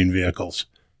overlanding vehicles.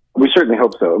 We certainly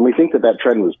hope so. And we think that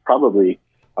trend was probably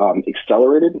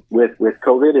accelerated with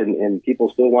COVID and people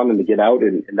still wanting to get out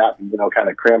and not, kind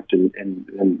of cramped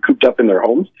and cooped up in their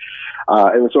homes.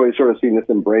 And so we've sort of seen this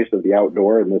embrace of the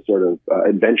outdoor and this sort of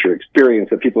adventure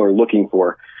experience that people are looking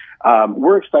for.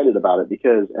 We're excited about it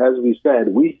because, as we said,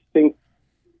 we think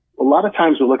a lot of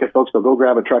times we look at folks, they'll go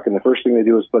grab a truck and the first thing they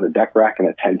do is put a deck rack and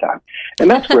a tent on. And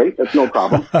that's great. That's no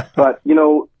problem. But,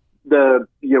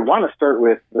 you want to start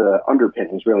with the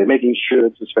underpinnings, really, making sure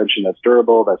it's suspension that's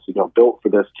durable, that's, built for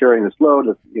this, carrying this load,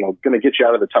 that's, going to get you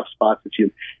out of the tough spots that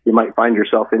you might find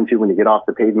yourself into when you get off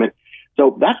the pavement.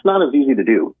 So that's not as easy to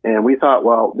do. And we thought,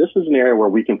 well, this is an area where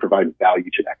we can provide value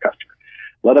to that customer.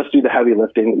 Let us do the heavy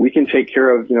lifting. We can take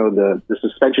care of, the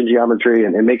suspension geometry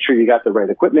and make sure you got the right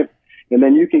equipment. And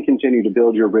then you can continue to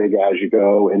build your rig as you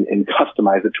go and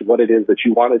customize it to what it is that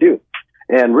you want to do.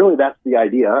 And really, that's the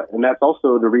idea. And that's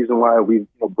also the reason why we've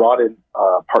brought in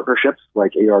partnerships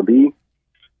like ARB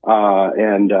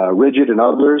and Rigid and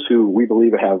others who we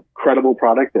believe have credible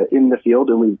product in the field.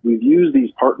 And we've used these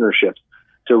partnerships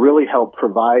to really help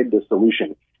provide the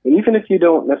solution. And even if you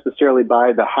don't necessarily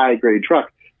buy the high-grade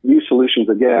truck, use solutions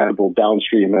again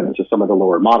downstream into some of the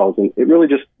lower models, and it really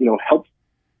just helps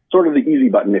sort of the easy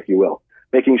button, if you will,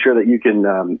 making sure that you can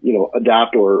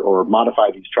adapt or modify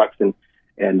these trucks, and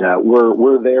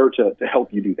we're there to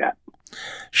help you do that.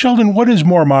 Sheldon, what is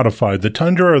more modified, the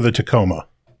Tundra or the Tacoma?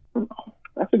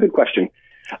 That's a good question.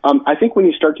 I think when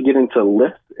you start to get into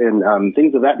lifts and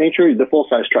things of that nature, the full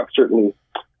size truck certainly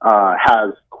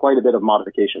has quite a bit of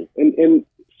modification, and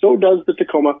so does the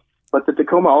Tacoma. But the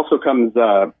Tacoma also comes,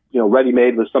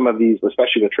 ready-made with some of these,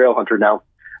 especially the Trail Hunter now,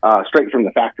 straight from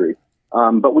the factory.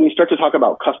 But when you start to talk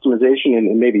about customization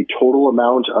and maybe total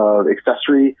amount of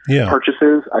accessory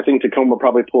purchases, I think Tacoma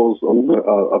probably pulls a little bit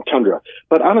of Tundra.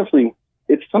 But honestly,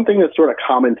 it's something that's sort of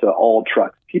common to all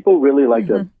trucks. People really like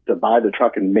to buy the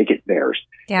truck and make it theirs.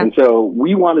 Yeah. And so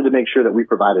we wanted to make sure that we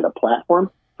provided a platform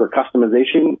for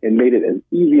customization and made it as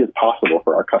easy as possible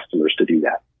for our customers to do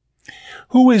that.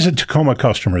 Who is a Tacoma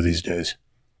customer these days?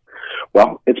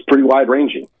 Well, it's pretty wide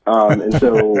ranging. And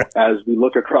so as we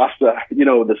look across the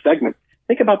segment,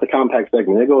 think about the compact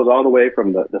segment. It goes all the way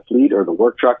from the fleet or the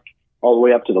work truck all the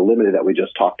way up to the limited that we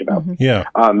just talked about. Mm-hmm. Yeah.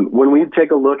 When we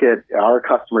take a look at our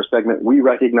customer segment, we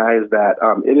recognize that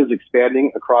it is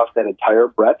expanding across that entire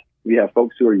breadth. We have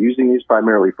folks who are using these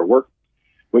primarily for work.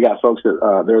 We got folks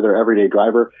that they're their everyday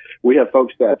driver. We have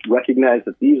folks that recognize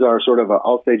that these are sort of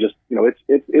I'll say just,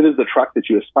 it is the truck that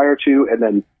you aspire to. And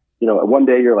then, one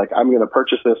day you're like, I'm going to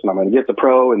purchase this and I'm going to get the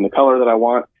Pro in the color that I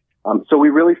want. So we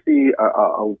really see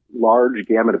a large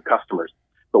gamut of customers.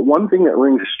 But one thing that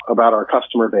rings about our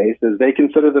customer base is they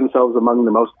consider themselves among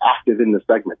the most active in the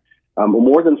segment.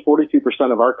 More than 42%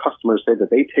 of our customers say that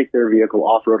they take their vehicle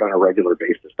off-road on a regular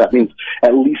basis. That means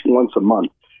at least once a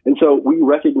month. And so we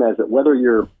recognize that whether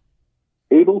you're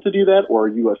able to do that or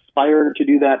you aspire to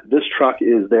do that, this truck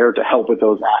is there to help with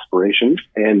those aspirations.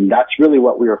 And that's really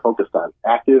what we are focused on,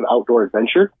 active outdoor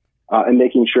adventure, and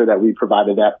making sure that we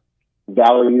provided that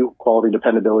value, quality,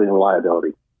 dependability, and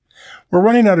reliability. We're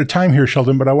running out of time here,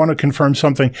 Sheldon, but I want to confirm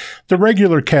something. The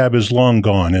regular cab is long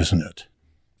gone, isn't it?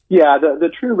 Yeah, the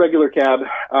true regular cab,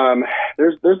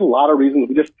 there's a lot of reasons.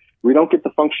 We don't get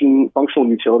the functional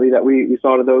utility that we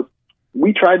saw to those.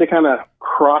 We tried to kind of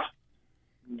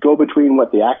go between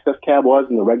what the access cab was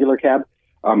and the regular cab.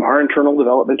 Our internal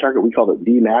development target, we called it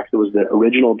D-Max. It was the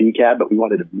original D cab, but we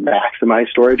wanted to maximize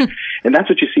storage. And that's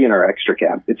what you see in our extra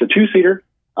cab. It's a two-seater,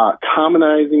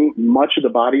 commonizing much of the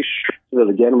body so that,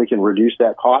 again, we can reduce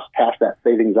that cost, pass that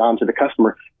savings on to the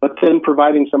customer, but then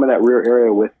providing some of that rear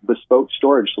area with bespoke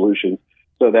storage solutions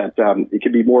so that it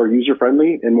can be more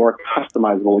user-friendly and more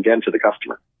customizable, again, to the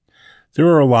customer. There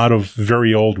are a lot of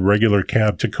very old regular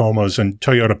cab Tacomas and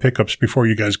Toyota pickups before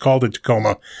you guys called it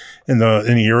Tacoma in the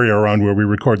area around where we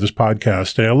record this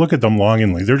podcast. And I look at them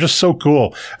longingly. They're just so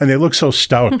cool. And they look so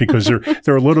stout because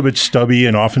they're a little bit stubby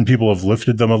and often people have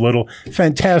lifted them a little.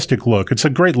 Fantastic look. It's a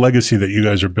great legacy that you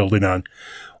guys are building on.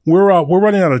 We're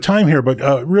running out of time here, but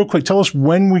real quick, tell us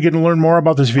when we get to learn more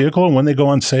about this vehicle and when they go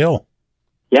on sale.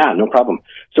 Yeah, no problem.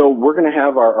 So we're going to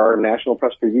have our national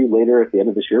press preview later at the end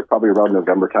of this year, probably around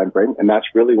November timeframe, and that's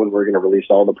really when we're going to release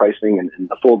all the pricing and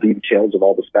the full details of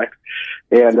all the specs.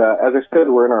 And as I said,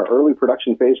 we're in our early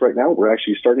production phase right now. We're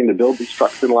actually starting to build these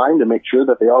trucks in line to make sure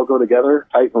that they all go together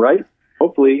tight and right.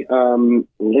 Hopefully,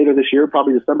 later this year,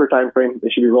 probably December timeframe, they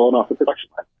should be rolling off the production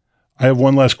line. I have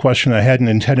one last question I hadn't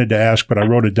intended to ask, but I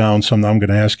wrote it down, so now I'm going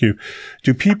to ask you.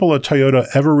 Do people at Toyota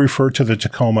ever refer to the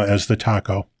Tacoma as the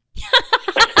Taco?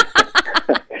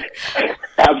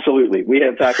 Absolutely. We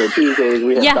have Taco Tuesdays.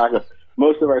 We have taco.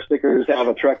 Most of our stickers have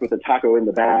a truck with a taco in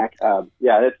the back. I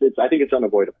think it's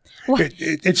unavoidable.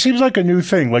 It seems like a new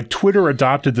thing. Like Twitter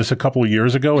adopted this a couple of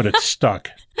years ago and it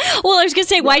stuck. Well, I was going to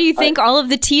say, why do you think all of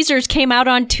the teasers came out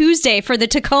on Tuesday for the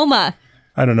Tacoma?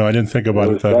 I don't know. I didn't think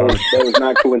about it that hard. That was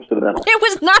not coincidental. It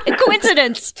was not a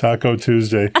coincidence. Taco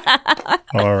Tuesday.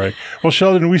 All right. Well,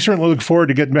 Sheldon, we certainly look forward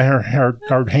to getting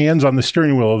our hands on the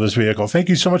steering wheel of this vehicle. Thank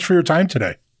you so much for your time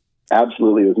today.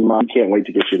 Absolutely. I can't wait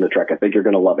to get you in the truck. I think you're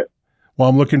going to love it. Well,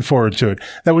 I'm looking forward to it.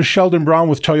 That was Sheldon Brown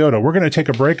with Toyota. We're going to take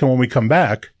a break, and when we come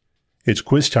back, it's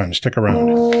quiz time. Stick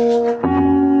around.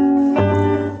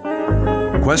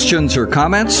 Questions or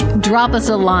comments? Drop us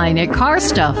a line at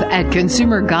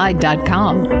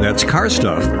carstuff@consumerguide.com. That's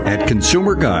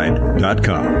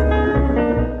carstuff@consumerguide.com.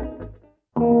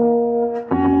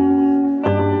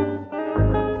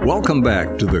 Welcome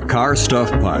back to the Car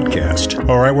Stuff Podcast.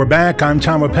 All right, we're back. I'm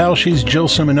Tom Appel. She's Jill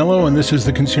Simonillo, and this is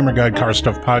the Consumer Guide Car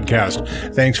Stuff Podcast.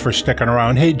 Thanks for sticking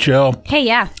around. Hey, Jill. Hey,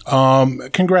 yeah.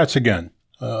 Congrats again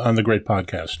on the great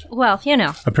podcast. Well, you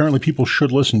know. Apparently people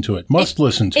should listen to it.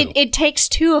 Listen to. It takes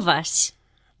two of us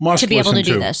to be able to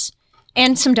do this.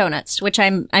 And some donuts, which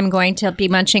I'm going to be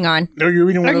munching on. No, you're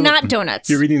eating one of not donuts.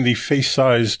 You're eating the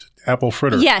face-sized apple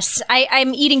fritter. Yes,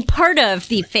 I'm eating part of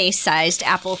the face-sized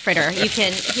apple fritter. You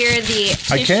can hear the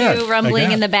tissue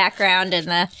rumbling in the background and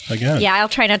the. Yeah, I'll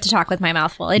try not to talk with my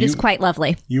mouth full. It is quite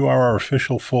lovely. You are our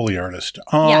official Foley artist.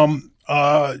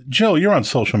 Jill, you're on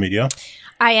social media.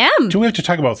 I am. Do we have to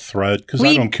talk about Thread? Because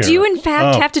I don't care. We do, in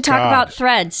fact, have to talk about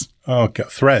Threads. Oh,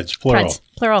 God. Threads, plural. Threads,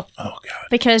 plural. Oh, God.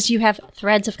 Because you have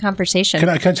threads of conversation. Can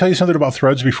I tell you something about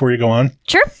Threads before you go on?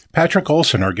 Sure. Patrick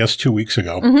Olson, our guest 2 weeks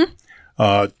ago,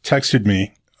 texted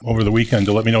me over the weekend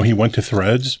to let me know he went to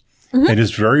Threads. Mm-hmm. And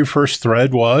his very first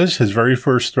thread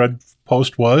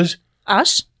post was?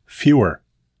 Us? Fewer.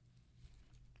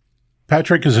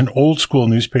 Patrick is an old school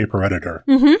newspaper editor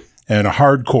and a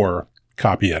hardcore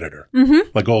copy editor,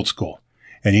 like old school.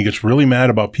 And he gets really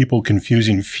mad about people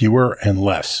confusing fewer and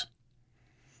less.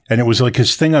 And it was like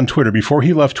his thing on Twitter. Before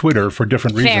he left Twitter for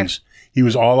different reasons, he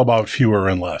was all about fewer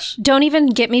and less. Don't even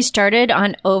get me started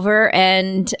on over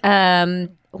and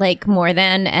like more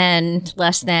than and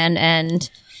less than and...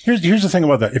 Here's the thing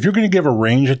about that. If you're going to give a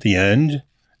range at the end,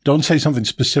 don't say something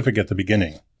specific at the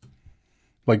beginning.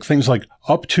 Like things like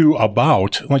up to,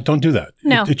 about, like don't do that.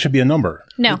 No. It should be a number.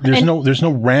 No. There's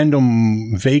no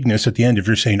random vagueness at the end if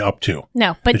you're saying up to.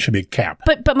 No, but it should be a cap.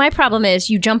 But my problem is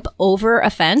you jump over a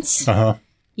fence.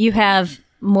 You have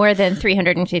more than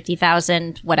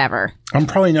 350,000 whatever. I'm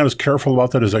probably not as careful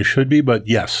about that as I should be, but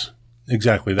yes,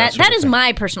 exactly. That is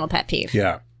my personal pet peeve.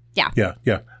 Yeah.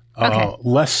 Okay.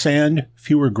 Less sand,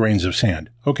 fewer grains of sand.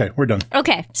 Okay, we're done.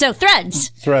 Okay, so Threads.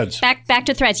 Back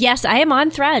to Threads. Yes, I am on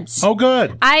Threads. Oh,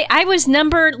 good. I was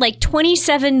number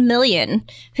 27 million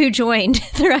who joined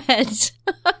Threads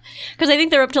because I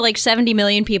think they're up to 70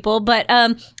 million people. But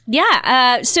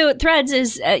so Threads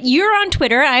is you're on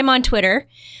Twitter. I'm on Twitter,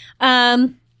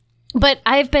 but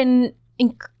I've been.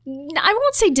 I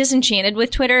won't say disenchanted with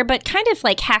Twitter, but kind of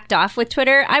hacked off with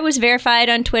Twitter. I was verified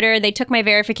on Twitter. They took my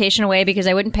verification away because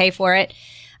I wouldn't pay for it.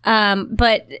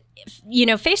 But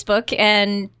Facebook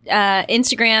and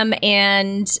Instagram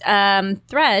and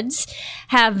Threads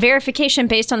have verification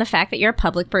based on the fact that you're a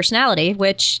public personality,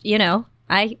 which,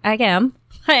 I am.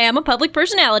 I am a public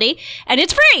personality, and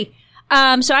it's free.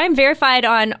 So I'm verified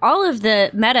on all of the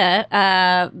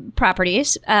Meta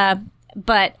properties,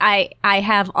 but I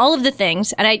have all of the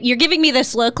things, and you're giving me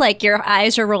this look like your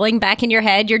eyes are rolling back in your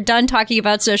head. You're done talking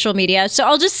about social media. So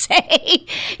I'll just say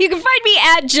you can find me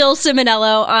at Jill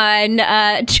Ciminello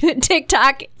on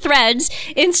TikTok, Threads,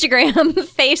 Instagram,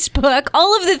 Facebook,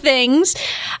 all of the things.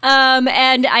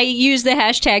 And I use the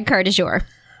hashtag car du jour.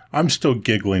 I'm still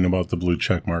giggling about the blue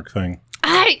checkmark thing.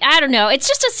 I don't know. It's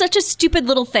just such a stupid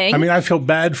little thing. I mean, I feel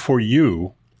bad for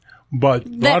you. But a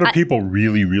lot of people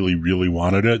really, really, really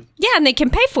wanted it. Yeah, and they can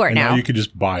pay for it now. Now you could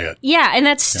just buy it. Yeah, and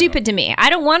that's stupid to me. I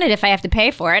don't want it if I have to pay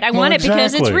for it. I want it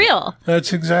because it's real.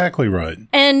 That's exactly right.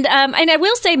 And I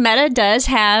will say Meta does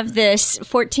have this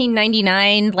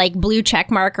 $14.99 like blue check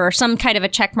mark or some kind of a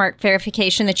check mark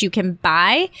verification that you can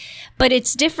buy, but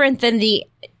it's different than the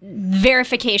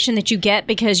verification that you get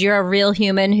because you're a real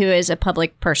human who is a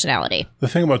public personality. The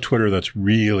thing about Twitter that's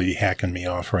really hacking me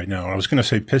off right now, I was going to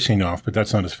say pissing off, but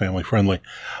that's not as family friendly.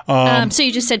 So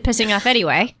you just said pissing off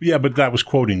anyway. Yeah, but that was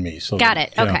quoting me. So Got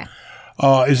it. Okay.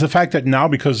 Is the fact that now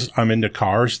because I'm into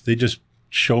cars, they just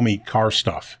show me car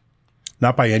stuff,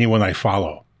 not by anyone I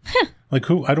follow. Like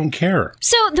who? I don't care.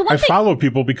 So the one I follow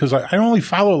people because I only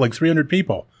follow like 300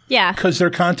 people. Yeah. Because their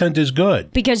content is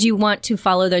good. Because you want to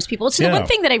follow those people. So the one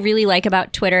thing that I really like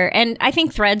about Twitter, and I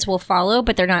think Threads will follow,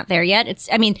 but they're not there yet.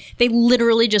 They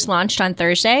literally just launched on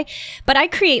Thursday, but I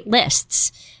create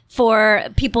lists for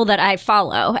people that I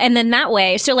follow. And then that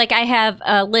way, so like I have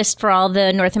a list for all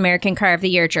the North American Car of the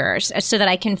Year jurors so that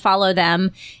I can follow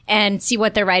them and see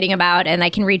what they're writing about, and I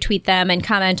can retweet them and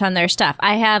comment on their stuff.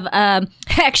 I have,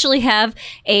 actually have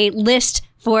a list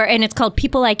and it's called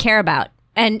People I Care About.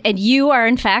 And you are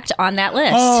in fact on that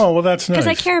list. Oh, well, that's nice. Because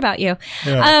I care about you.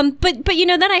 Yeah. But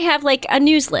then I have like a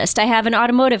news list. I have an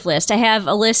automotive list. I have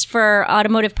a list for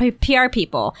automotive PR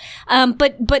people.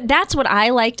 But that's what I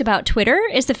liked about Twitter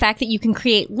is the fact that you can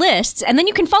create lists and then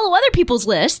you can follow other people's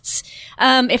lists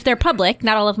if they're public.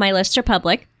 Not all of my lists are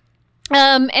public.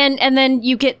 And then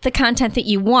you get the content that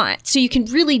you want. So you can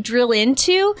really drill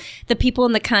into the people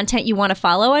and the content you want to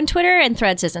follow on Twitter, and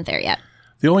Threads isn't there yet.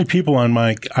 The only people on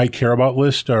my I Care About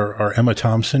list are Emma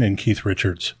Thompson and Keith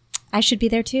Richards. I should be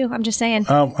there too. I'm just saying.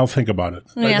 I'll think about it.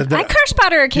 Yeah. I car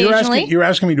spot her occasionally. You're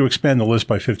asking me to expand the list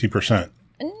by 50%.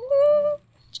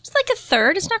 Just like a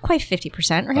third. It's not quite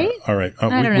 50%, right? All right.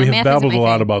 We have babbled a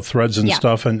lot about Threads and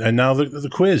stuff, and now the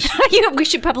quiz. We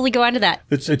should probably go on to that.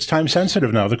 It's time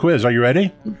sensitive now. The quiz. Are you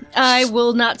ready? I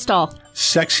will not stall.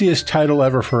 Sexiest title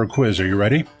ever for a quiz. Are you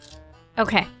ready?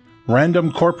 Okay.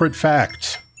 Random corporate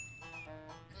facts.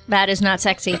 That is not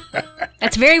sexy.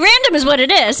 That's very random is what it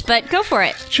is, but go for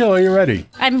it. Jill, are you ready?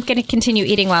 I'm going to continue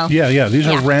eating while... Yeah. These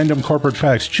are random corporate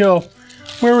facts. Jill,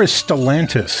 where is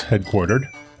Stellantis headquartered?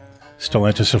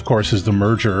 Stellantis, of course, is the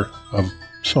merger of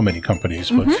so many companies,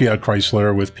 but Fiat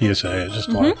Chrysler with PSA, just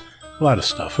a lot of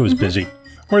stuff. It was busy.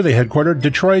 Where are they headquartered?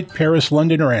 Detroit, Paris,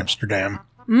 London, or Amsterdam?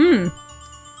 Well,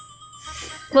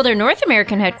 their North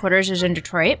American headquarters is in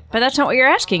Detroit, but that's not what you're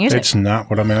asking, is it? It's not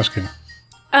what I'm asking.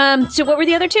 So what were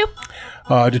the other two?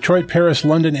 Detroit, Paris,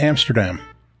 London, Amsterdam.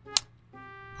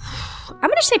 I'm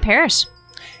going to say Paris.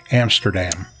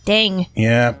 Amsterdam. Dang.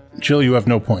 Yeah. Jill, you have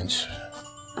no points.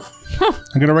 I'm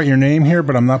going to write your name here,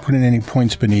 but I'm not putting any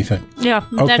points beneath it. Yeah,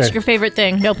 that's your favorite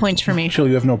thing. No points for me. Jill,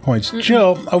 you have no points.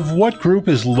 Jill, of what group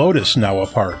is Lotus now a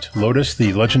part? Lotus,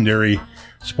 the legendary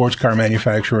sports car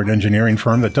manufacturer and engineering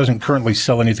firm that doesn't currently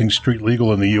sell anything street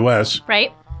legal in the U.S.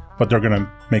 Right. But they're going to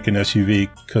make an SUV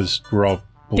because we're all...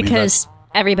 Because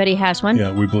everybody has one.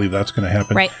 Yeah, we believe that's going to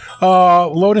happen. Right.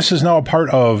 Lotus is now a part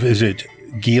of, is it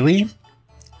Geely,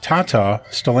 Tata,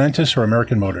 Stellantis, or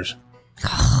American Motors?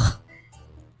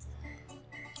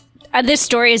 This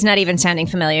story is not even sounding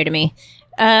familiar to me.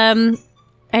 I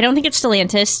don't think it's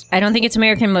Stellantis. I don't think it's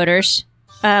American Motors.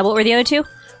 What were the other two?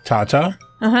 Tata.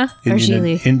 Or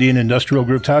Geely. Indian Industrial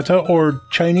Group Tata or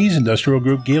Chinese Industrial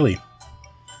Group Geely.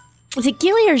 Is it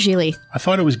Geely or Geely? I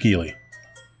thought it was Geely.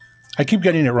 I keep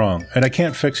getting it wrong, and I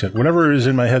can't fix it. Whatever is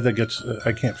in my head that gets,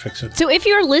 I can't fix it. So if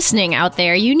you're listening out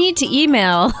there, you need to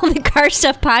email the Car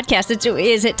Stuff Podcast.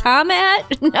 Is it Tom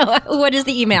at? No, what is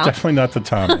the email? Definitely not the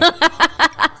Tom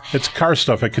at. It's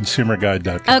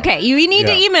carstuff@consumerguide.com. Okay, you need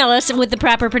to email us with the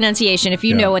proper pronunciation if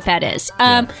you know what that is.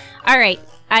 All right,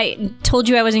 I told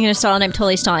you I wasn't going to stall, and I'm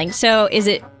totally stalling. So is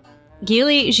it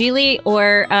Geely,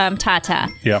 or Tata?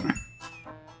 Yep.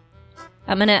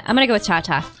 I'm gonna go with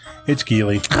Tata. It's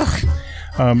Geely.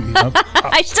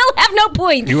 I still have no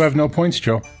points. You have no points,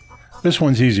 Joe. This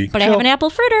one's easy. But Jill, I have an apple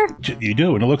fritter. You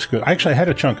do, and it looks good. Actually, I had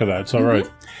a chunk of that. It's all right.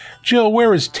 Jill,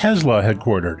 where is Tesla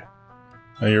headquartered?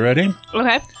 Are you ready?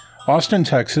 Okay. Austin,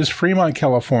 Texas, Fremont,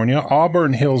 California,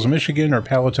 Auburn Hills, Michigan, or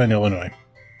Palatine, Illinois?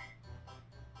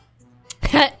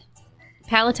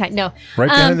 Palatine, no. Right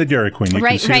behind the Dairy Queen. You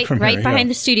can see it from here. Right behind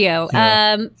the studio.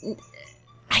 Yeah.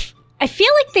 I feel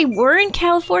like they were in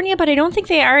California, but I don't think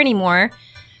they are anymore.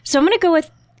 So I'm going to go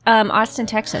with Austin,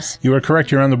 Texas. You are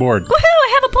correct. You're on the board. Woohoo!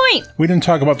 I have a point. We didn't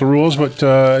talk about the rules, but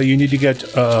you need to get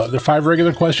the 5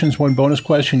 regular questions, 1 bonus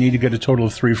question. You need to get a total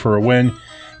of 3 for a win.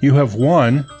 You have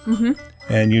 1,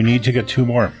 and you need to get 2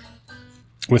 more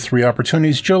with 3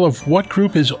 opportunities. Jill, of what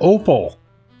group is Opel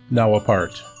now a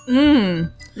part?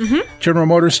 General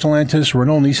Motors, Stellantis,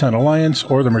 Renault, Nissan Alliance,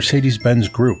 or the Mercedes-Benz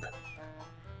Group?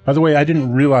 By the way, I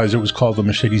didn't realize it was called the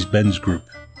Mercedes-Benz Group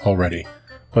already.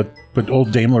 But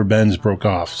old Daimler-Benz broke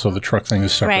off, so the truck thing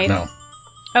is separate now.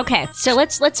 Okay, so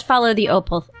let's follow the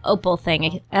Opel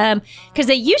thing, because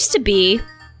they used to be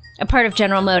a part of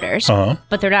General Motors,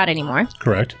 but they're not anymore.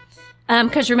 Correct.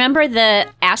 Because remember the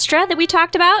Astra that we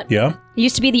talked about? Yeah. It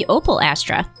used to be the Opel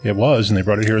Astra. It was, and they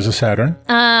brought it here as a Saturn.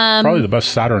 Probably the best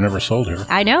Saturn ever sold here.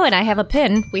 I know, and I have a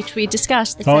pin, which we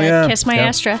discussed. That said, Kiss my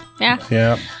Astra. Yeah.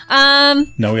 Yeah.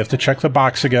 Now we have to check the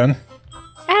box again.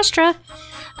 Astra.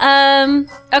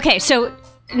 Okay, so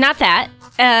not that.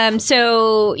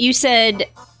 So you said,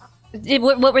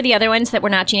 what were the other ones that were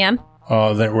not GM?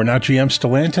 That were not GM.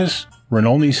 Stellantis,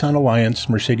 Renault, Nissan Alliance,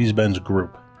 Mercedes-Benz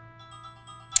Group.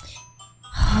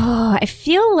 Oh, I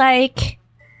feel like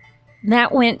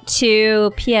that went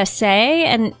to PSA,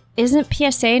 and isn't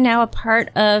PSA now a part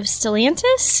of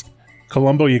Stellantis?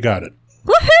 Colombo, you got it.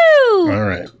 Woohoo! All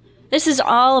right. This is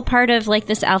all a part of, like,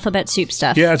 this alphabet soup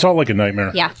stuff. Yeah, it's all like a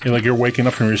nightmare. Yeah. You're waking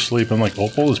up from your sleep and, like,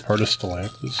 Opel is part of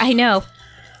Stellantis. I know.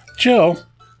 Jill,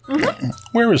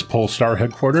 where is Polestar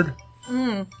headquartered?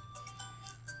 Want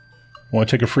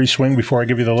to take a free swing before I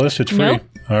give you the list? It's free. Nope.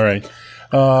 All right.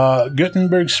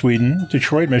 Gothenburg, Sweden,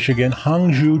 Detroit, Michigan,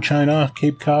 Hangzhou, China,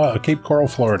 Cape Coral,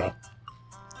 Florida,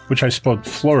 which I spelled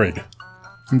florid.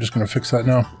 I'm just going to fix that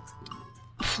now.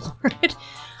 Florid.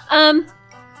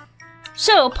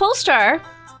 So Polestar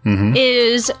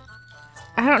is,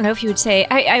 I don't know if you would say,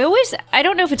 I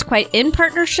don't know if it's quite in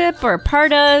partnership or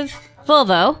part of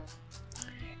Volvo.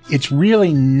 It's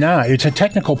really not. It's a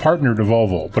technical partner to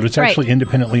Volvo, but it's actually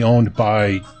independently owned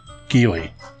by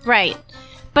Geely. Right.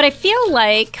 But I feel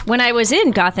like when I was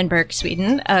in Gothenburg,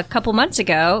 Sweden, a couple months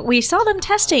ago, we saw them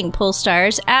testing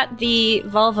Polestars at the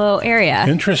Volvo area.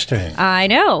 Interesting. I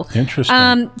know. Interesting.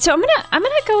 So I'm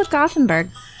gonna go with Gothenburg.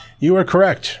 You are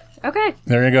correct. Okay.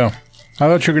 There you go. I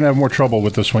thought you were going to have more trouble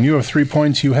with this one. You have 3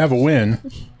 points. You have a win.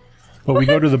 But we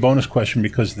go to the bonus question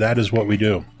because that is what we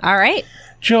do. All right.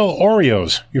 Jill,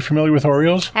 Oreos. You're familiar with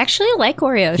Oreos? Actually, I like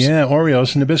Oreos. Yeah,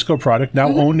 Oreos, an Nabisco product, now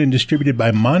owned and distributed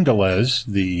by Mondelez,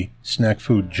 the snack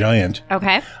food giant.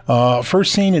 Okay.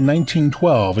 First seen in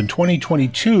 1912. In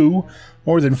 2022,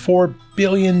 more than $4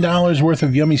 billion worth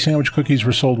of yummy sandwich cookies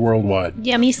were sold worldwide.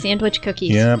 Yummy sandwich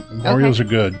cookies. Yeah, Oreos are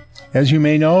good. As you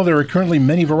may know, there are currently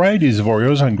many varieties of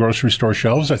Oreos on grocery store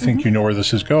shelves. I think you know where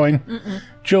this is going.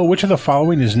 Jill, which of the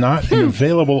following is not an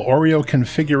available Oreo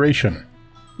configuration?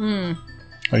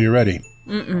 Are you ready?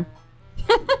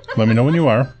 Let me know when you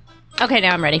are. Okay,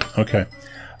 now I'm ready. Okay.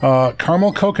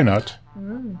 Caramel coconut,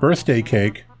 birthday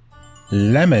cake,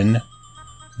 lemon,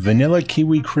 vanilla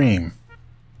kiwi cream.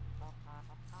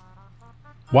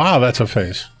 Wow, that's a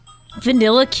face.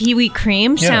 Vanilla kiwi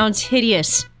cream sounds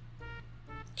hideous.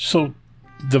 So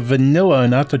the vanilla,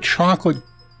 not the chocolate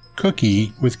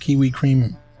cookie with kiwi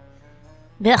cream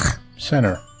Ugh.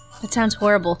 center. That sounds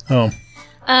horrible. Oh.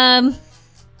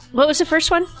 What was the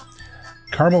first one?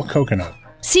 Caramel coconut.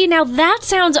 See, now that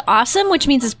sounds awesome, which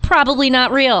means it's probably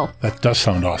not real. That does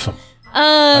sound awesome.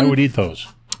 I would eat those.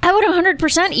 I would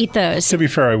 100% eat those. To be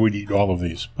fair, I would eat all of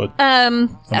these, but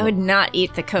I would not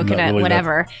eat the coconut, really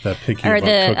whatever, that picky or about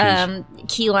the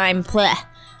key lime. Bleh.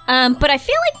 But I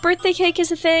feel like birthday cake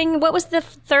is a thing. What was the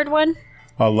third one?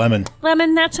 Lemon.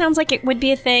 Lemon. That sounds like it would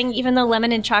be a thing, even though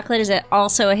lemon and chocolate is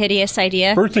also a hideous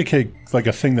idea. Birthday cake, like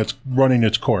a thing that's running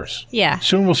its course. Yeah.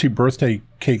 Soon we'll see birthday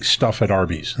cake stuff at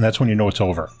Arby's, and that's when you know it's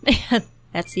over.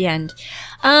 That's the end.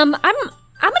 I'm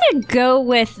going to go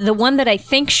with the one that I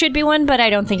think should be one, but I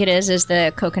don't think it is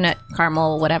the coconut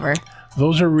caramel whatever.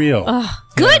 Those are real. Oh,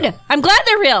 good. Yeah. I'm glad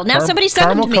they're real. Now somebody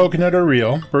summoned me. Caramel coconut are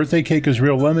real. Birthday cake is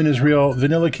real. Lemon is real.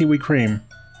 Vanilla kiwi cream.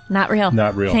 Not real.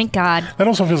 Not real. Thank God. That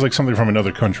also feels like something from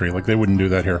another country. Like they wouldn't do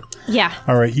that here. Yeah.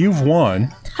 All right. You've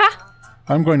won. Ha!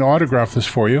 I'm going to autograph this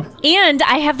for you. And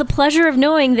I have the pleasure of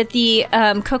knowing that the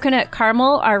coconut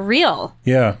caramel are real.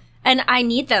 Yeah. And I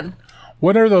need them.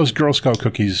 What are those Girl Scout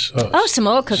cookies?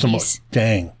 Samoa cookies.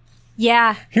 Dang.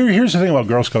 Yeah. Here's the thing about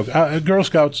Girl Scouts. Girl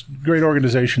Scouts, great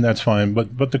organization, that's fine.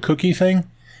 But the cookie thing,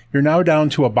 you're now down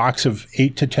to a box of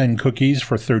 8 to 10 cookies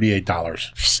for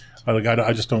 $38.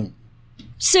 I just don't.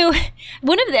 So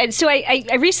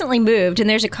I recently moved, and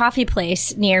there's a coffee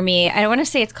place near me. I want to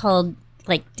say it's called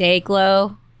like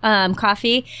Dayglow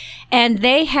Coffee, and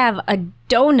they have a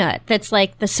donut that's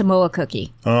like the Samoa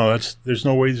cookie. Oh, there's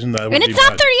no reason that. And it's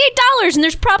not $38, and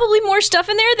there's probably more stuff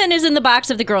in there than is in the box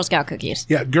of the Girl Scout cookies.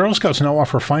 Yeah, Girl Scouts now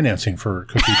offer financing for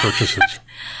cookie purchases.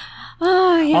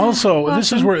 Oh, yeah. Also, awesome.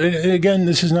 This is where, again,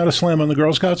 this is not a slam on the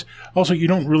Girl Scouts. Also, you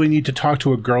don't really need to talk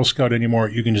to a Girl Scout anymore.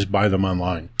 You can just buy them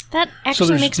online. That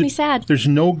actually makes me sad. There's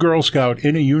no Girl Scout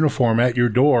in a uniform at your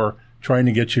door trying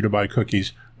to get you to buy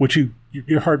cookies, which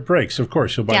your heart breaks. Of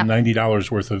course, you'll buy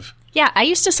 $90 worth of. Yeah, I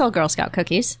used to sell Girl Scout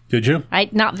cookies. Did you?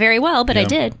 Not very well, but I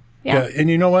did. Yeah, and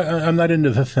you know what? I'm not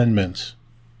into the Thin Mints.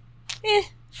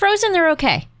 Frozen, they're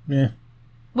okay. Yeah.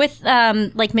 With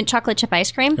like mint chocolate chip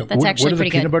ice cream, that's actually pretty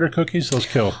good. Peanut butter cookies? Those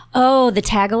kill. Oh, the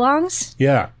tagalongs?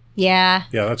 Yeah. Yeah.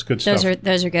 Yeah, that's good stuff.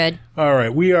 Those are good. All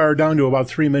right, we are down to about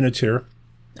 3 minutes here.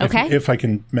 Okay. If I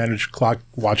can manage clock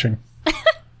watching.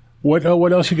 What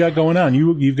else you got going on?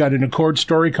 You've got an Accord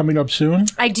story coming up soon?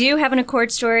 I do have an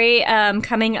Accord story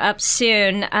coming up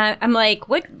soon. I'm like,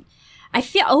 what? I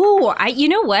feel. You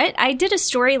know what? I did a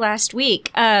story last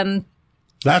week. That's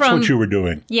what you were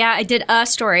doing. Yeah, I did a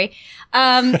story.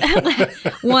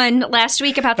 One last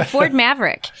week about the Ford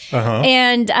Maverick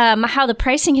and how the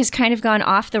pricing has kind of gone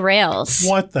off the rails.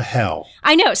 What the hell?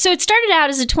 I know. So it started out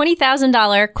as a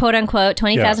 $20,000, quote unquote,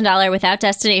 $20,000 without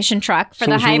destination truck for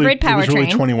the hybrid powertrain. It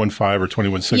was really 21.5 or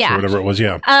 21.6 or whatever it was.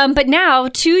 Yeah. But now,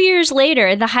 2 years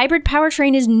later, the hybrid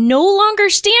powertrain is no longer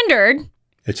standard.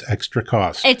 It's extra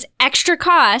cost. And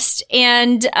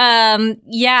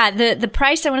the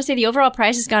price, I want to say the overall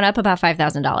price has gone up about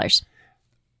 $5,000.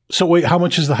 So wait, how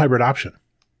much is the hybrid option?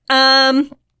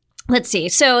 Let's see.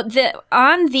 So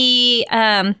I'm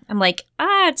like,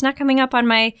 it's not coming up on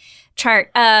my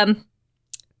chart. Of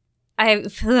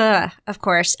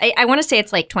course, I want to say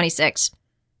it's like 26.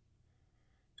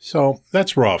 So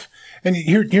that's rough. And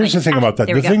here's the thing about that.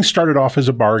 The thing started off as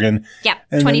a bargain. Yeah,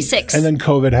 26. And then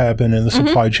COVID happened and the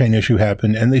supply chain issue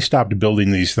happened and they stopped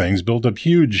building these things, built up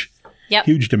huge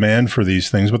demand for these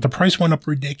things, but the price went up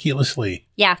ridiculously.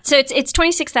 Yeah, so it's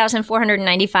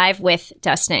 $26,495 with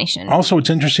destination. Also, it's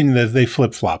interesting that they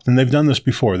flip-flopped, and they've done this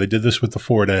before. They did this with the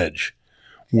Ford Edge,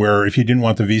 where if you didn't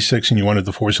want the V6 and you wanted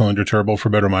the 4-cylinder turbo for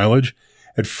better mileage,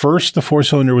 at first the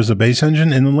 4-cylinder was the base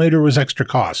engine, and then later it was extra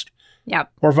cost. Yeah.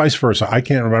 Or vice versa. I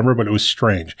can't remember, but it was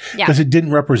strange. Because it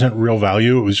didn't represent real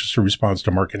value. It was just a response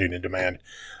to marketing and demand.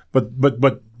 But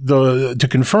to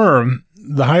confirm,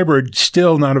 the hybrid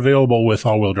still not available with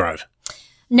all-wheel drive.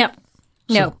 No.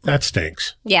 So that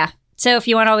stinks. Yeah. So if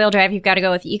you want all-wheel drive, you've got to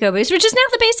go with EcoBoost, which is now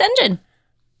the base engine.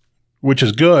 Which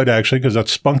is good, actually, because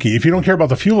that's spunky. If you don't care about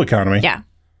the fuel economy,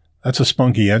 that's a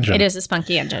spunky engine. It is a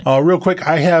spunky engine. Real quick,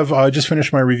 I have just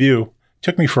finished my review.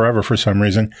 Took me forever for some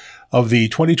reason, of the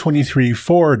 2023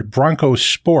 Ford Bronco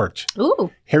Sport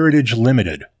Heritage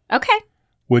Limited. Okay.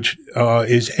 Which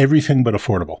is everything but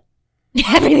affordable.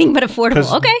 Everything but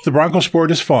affordable. Okay. The Bronco Sport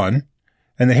is fun,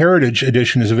 and the Heritage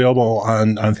Edition is available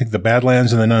on I think, the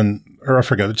Badlands, and then I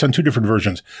forget, it's on 2 different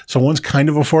versions. So one's kind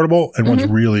of affordable, and one's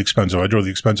really expensive. I drove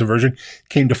the expensive version.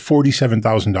 Came to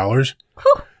 $47,000.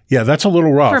 Yeah, that's a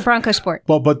little rough. For a Bronco Sport.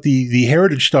 But the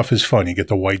Heritage stuff is fun. You get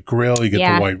the white grille, you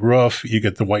get the white roof, you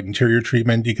get the white interior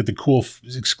treatment, you get the cool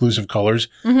exclusive colors.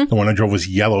 The one I drove was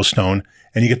Yellowstone,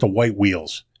 and you get the white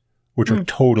wheels, which are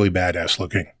totally badass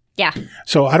looking. Yeah.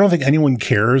 So I don't think anyone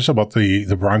cares about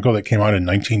the Bronco that came out in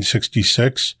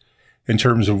 1966 in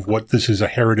terms of what this is a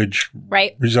heritage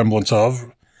resemblance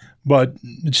of, but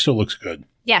it still looks good.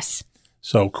 Yes.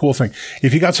 So cool thing.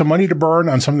 If you got some money to burn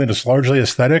on something that's largely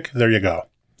aesthetic, there you go.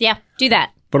 Yeah, do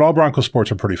that. But all Bronco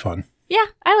Sports are pretty fun. Yeah,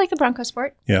 I like the Bronco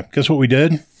Sport. Yeah. Guess what we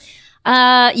did?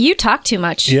 You talk too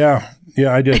much. Yeah,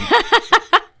 I did.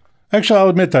 Actually, I'll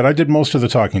admit that. I did most of the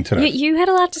talking today. You had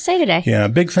a lot to say today. Yeah.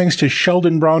 Big thanks to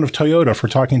Sheldon Brown of Toyota for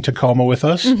talking Tacoma with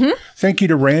us. Thank you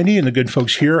to Randy and the good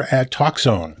folks here at Talk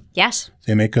Zone. Yes.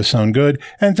 They make us sound good.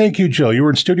 And thank you, Jill. You were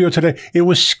in studio today. It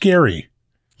was scary.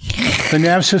 The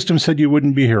nav system said you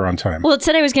wouldn't be here on time. Well, it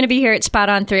said I was going to be here at spot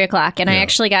on 3 o'clock, and I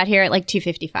actually got here at like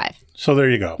 2:55. So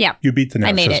there you go. Yeah. You beat the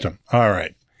nav system. It. All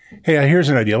right. Hey, here's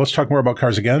an idea. Let's talk more about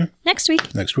cars again. Next week.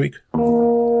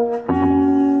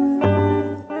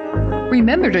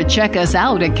 remember to check us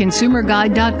out at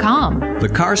consumerguide.com. The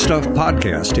Car Stuff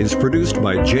Podcast is produced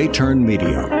by J-Turn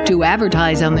Media. To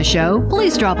advertise on the show,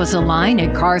 please drop us a line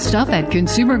at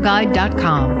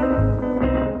carstuff@consumerguide.com.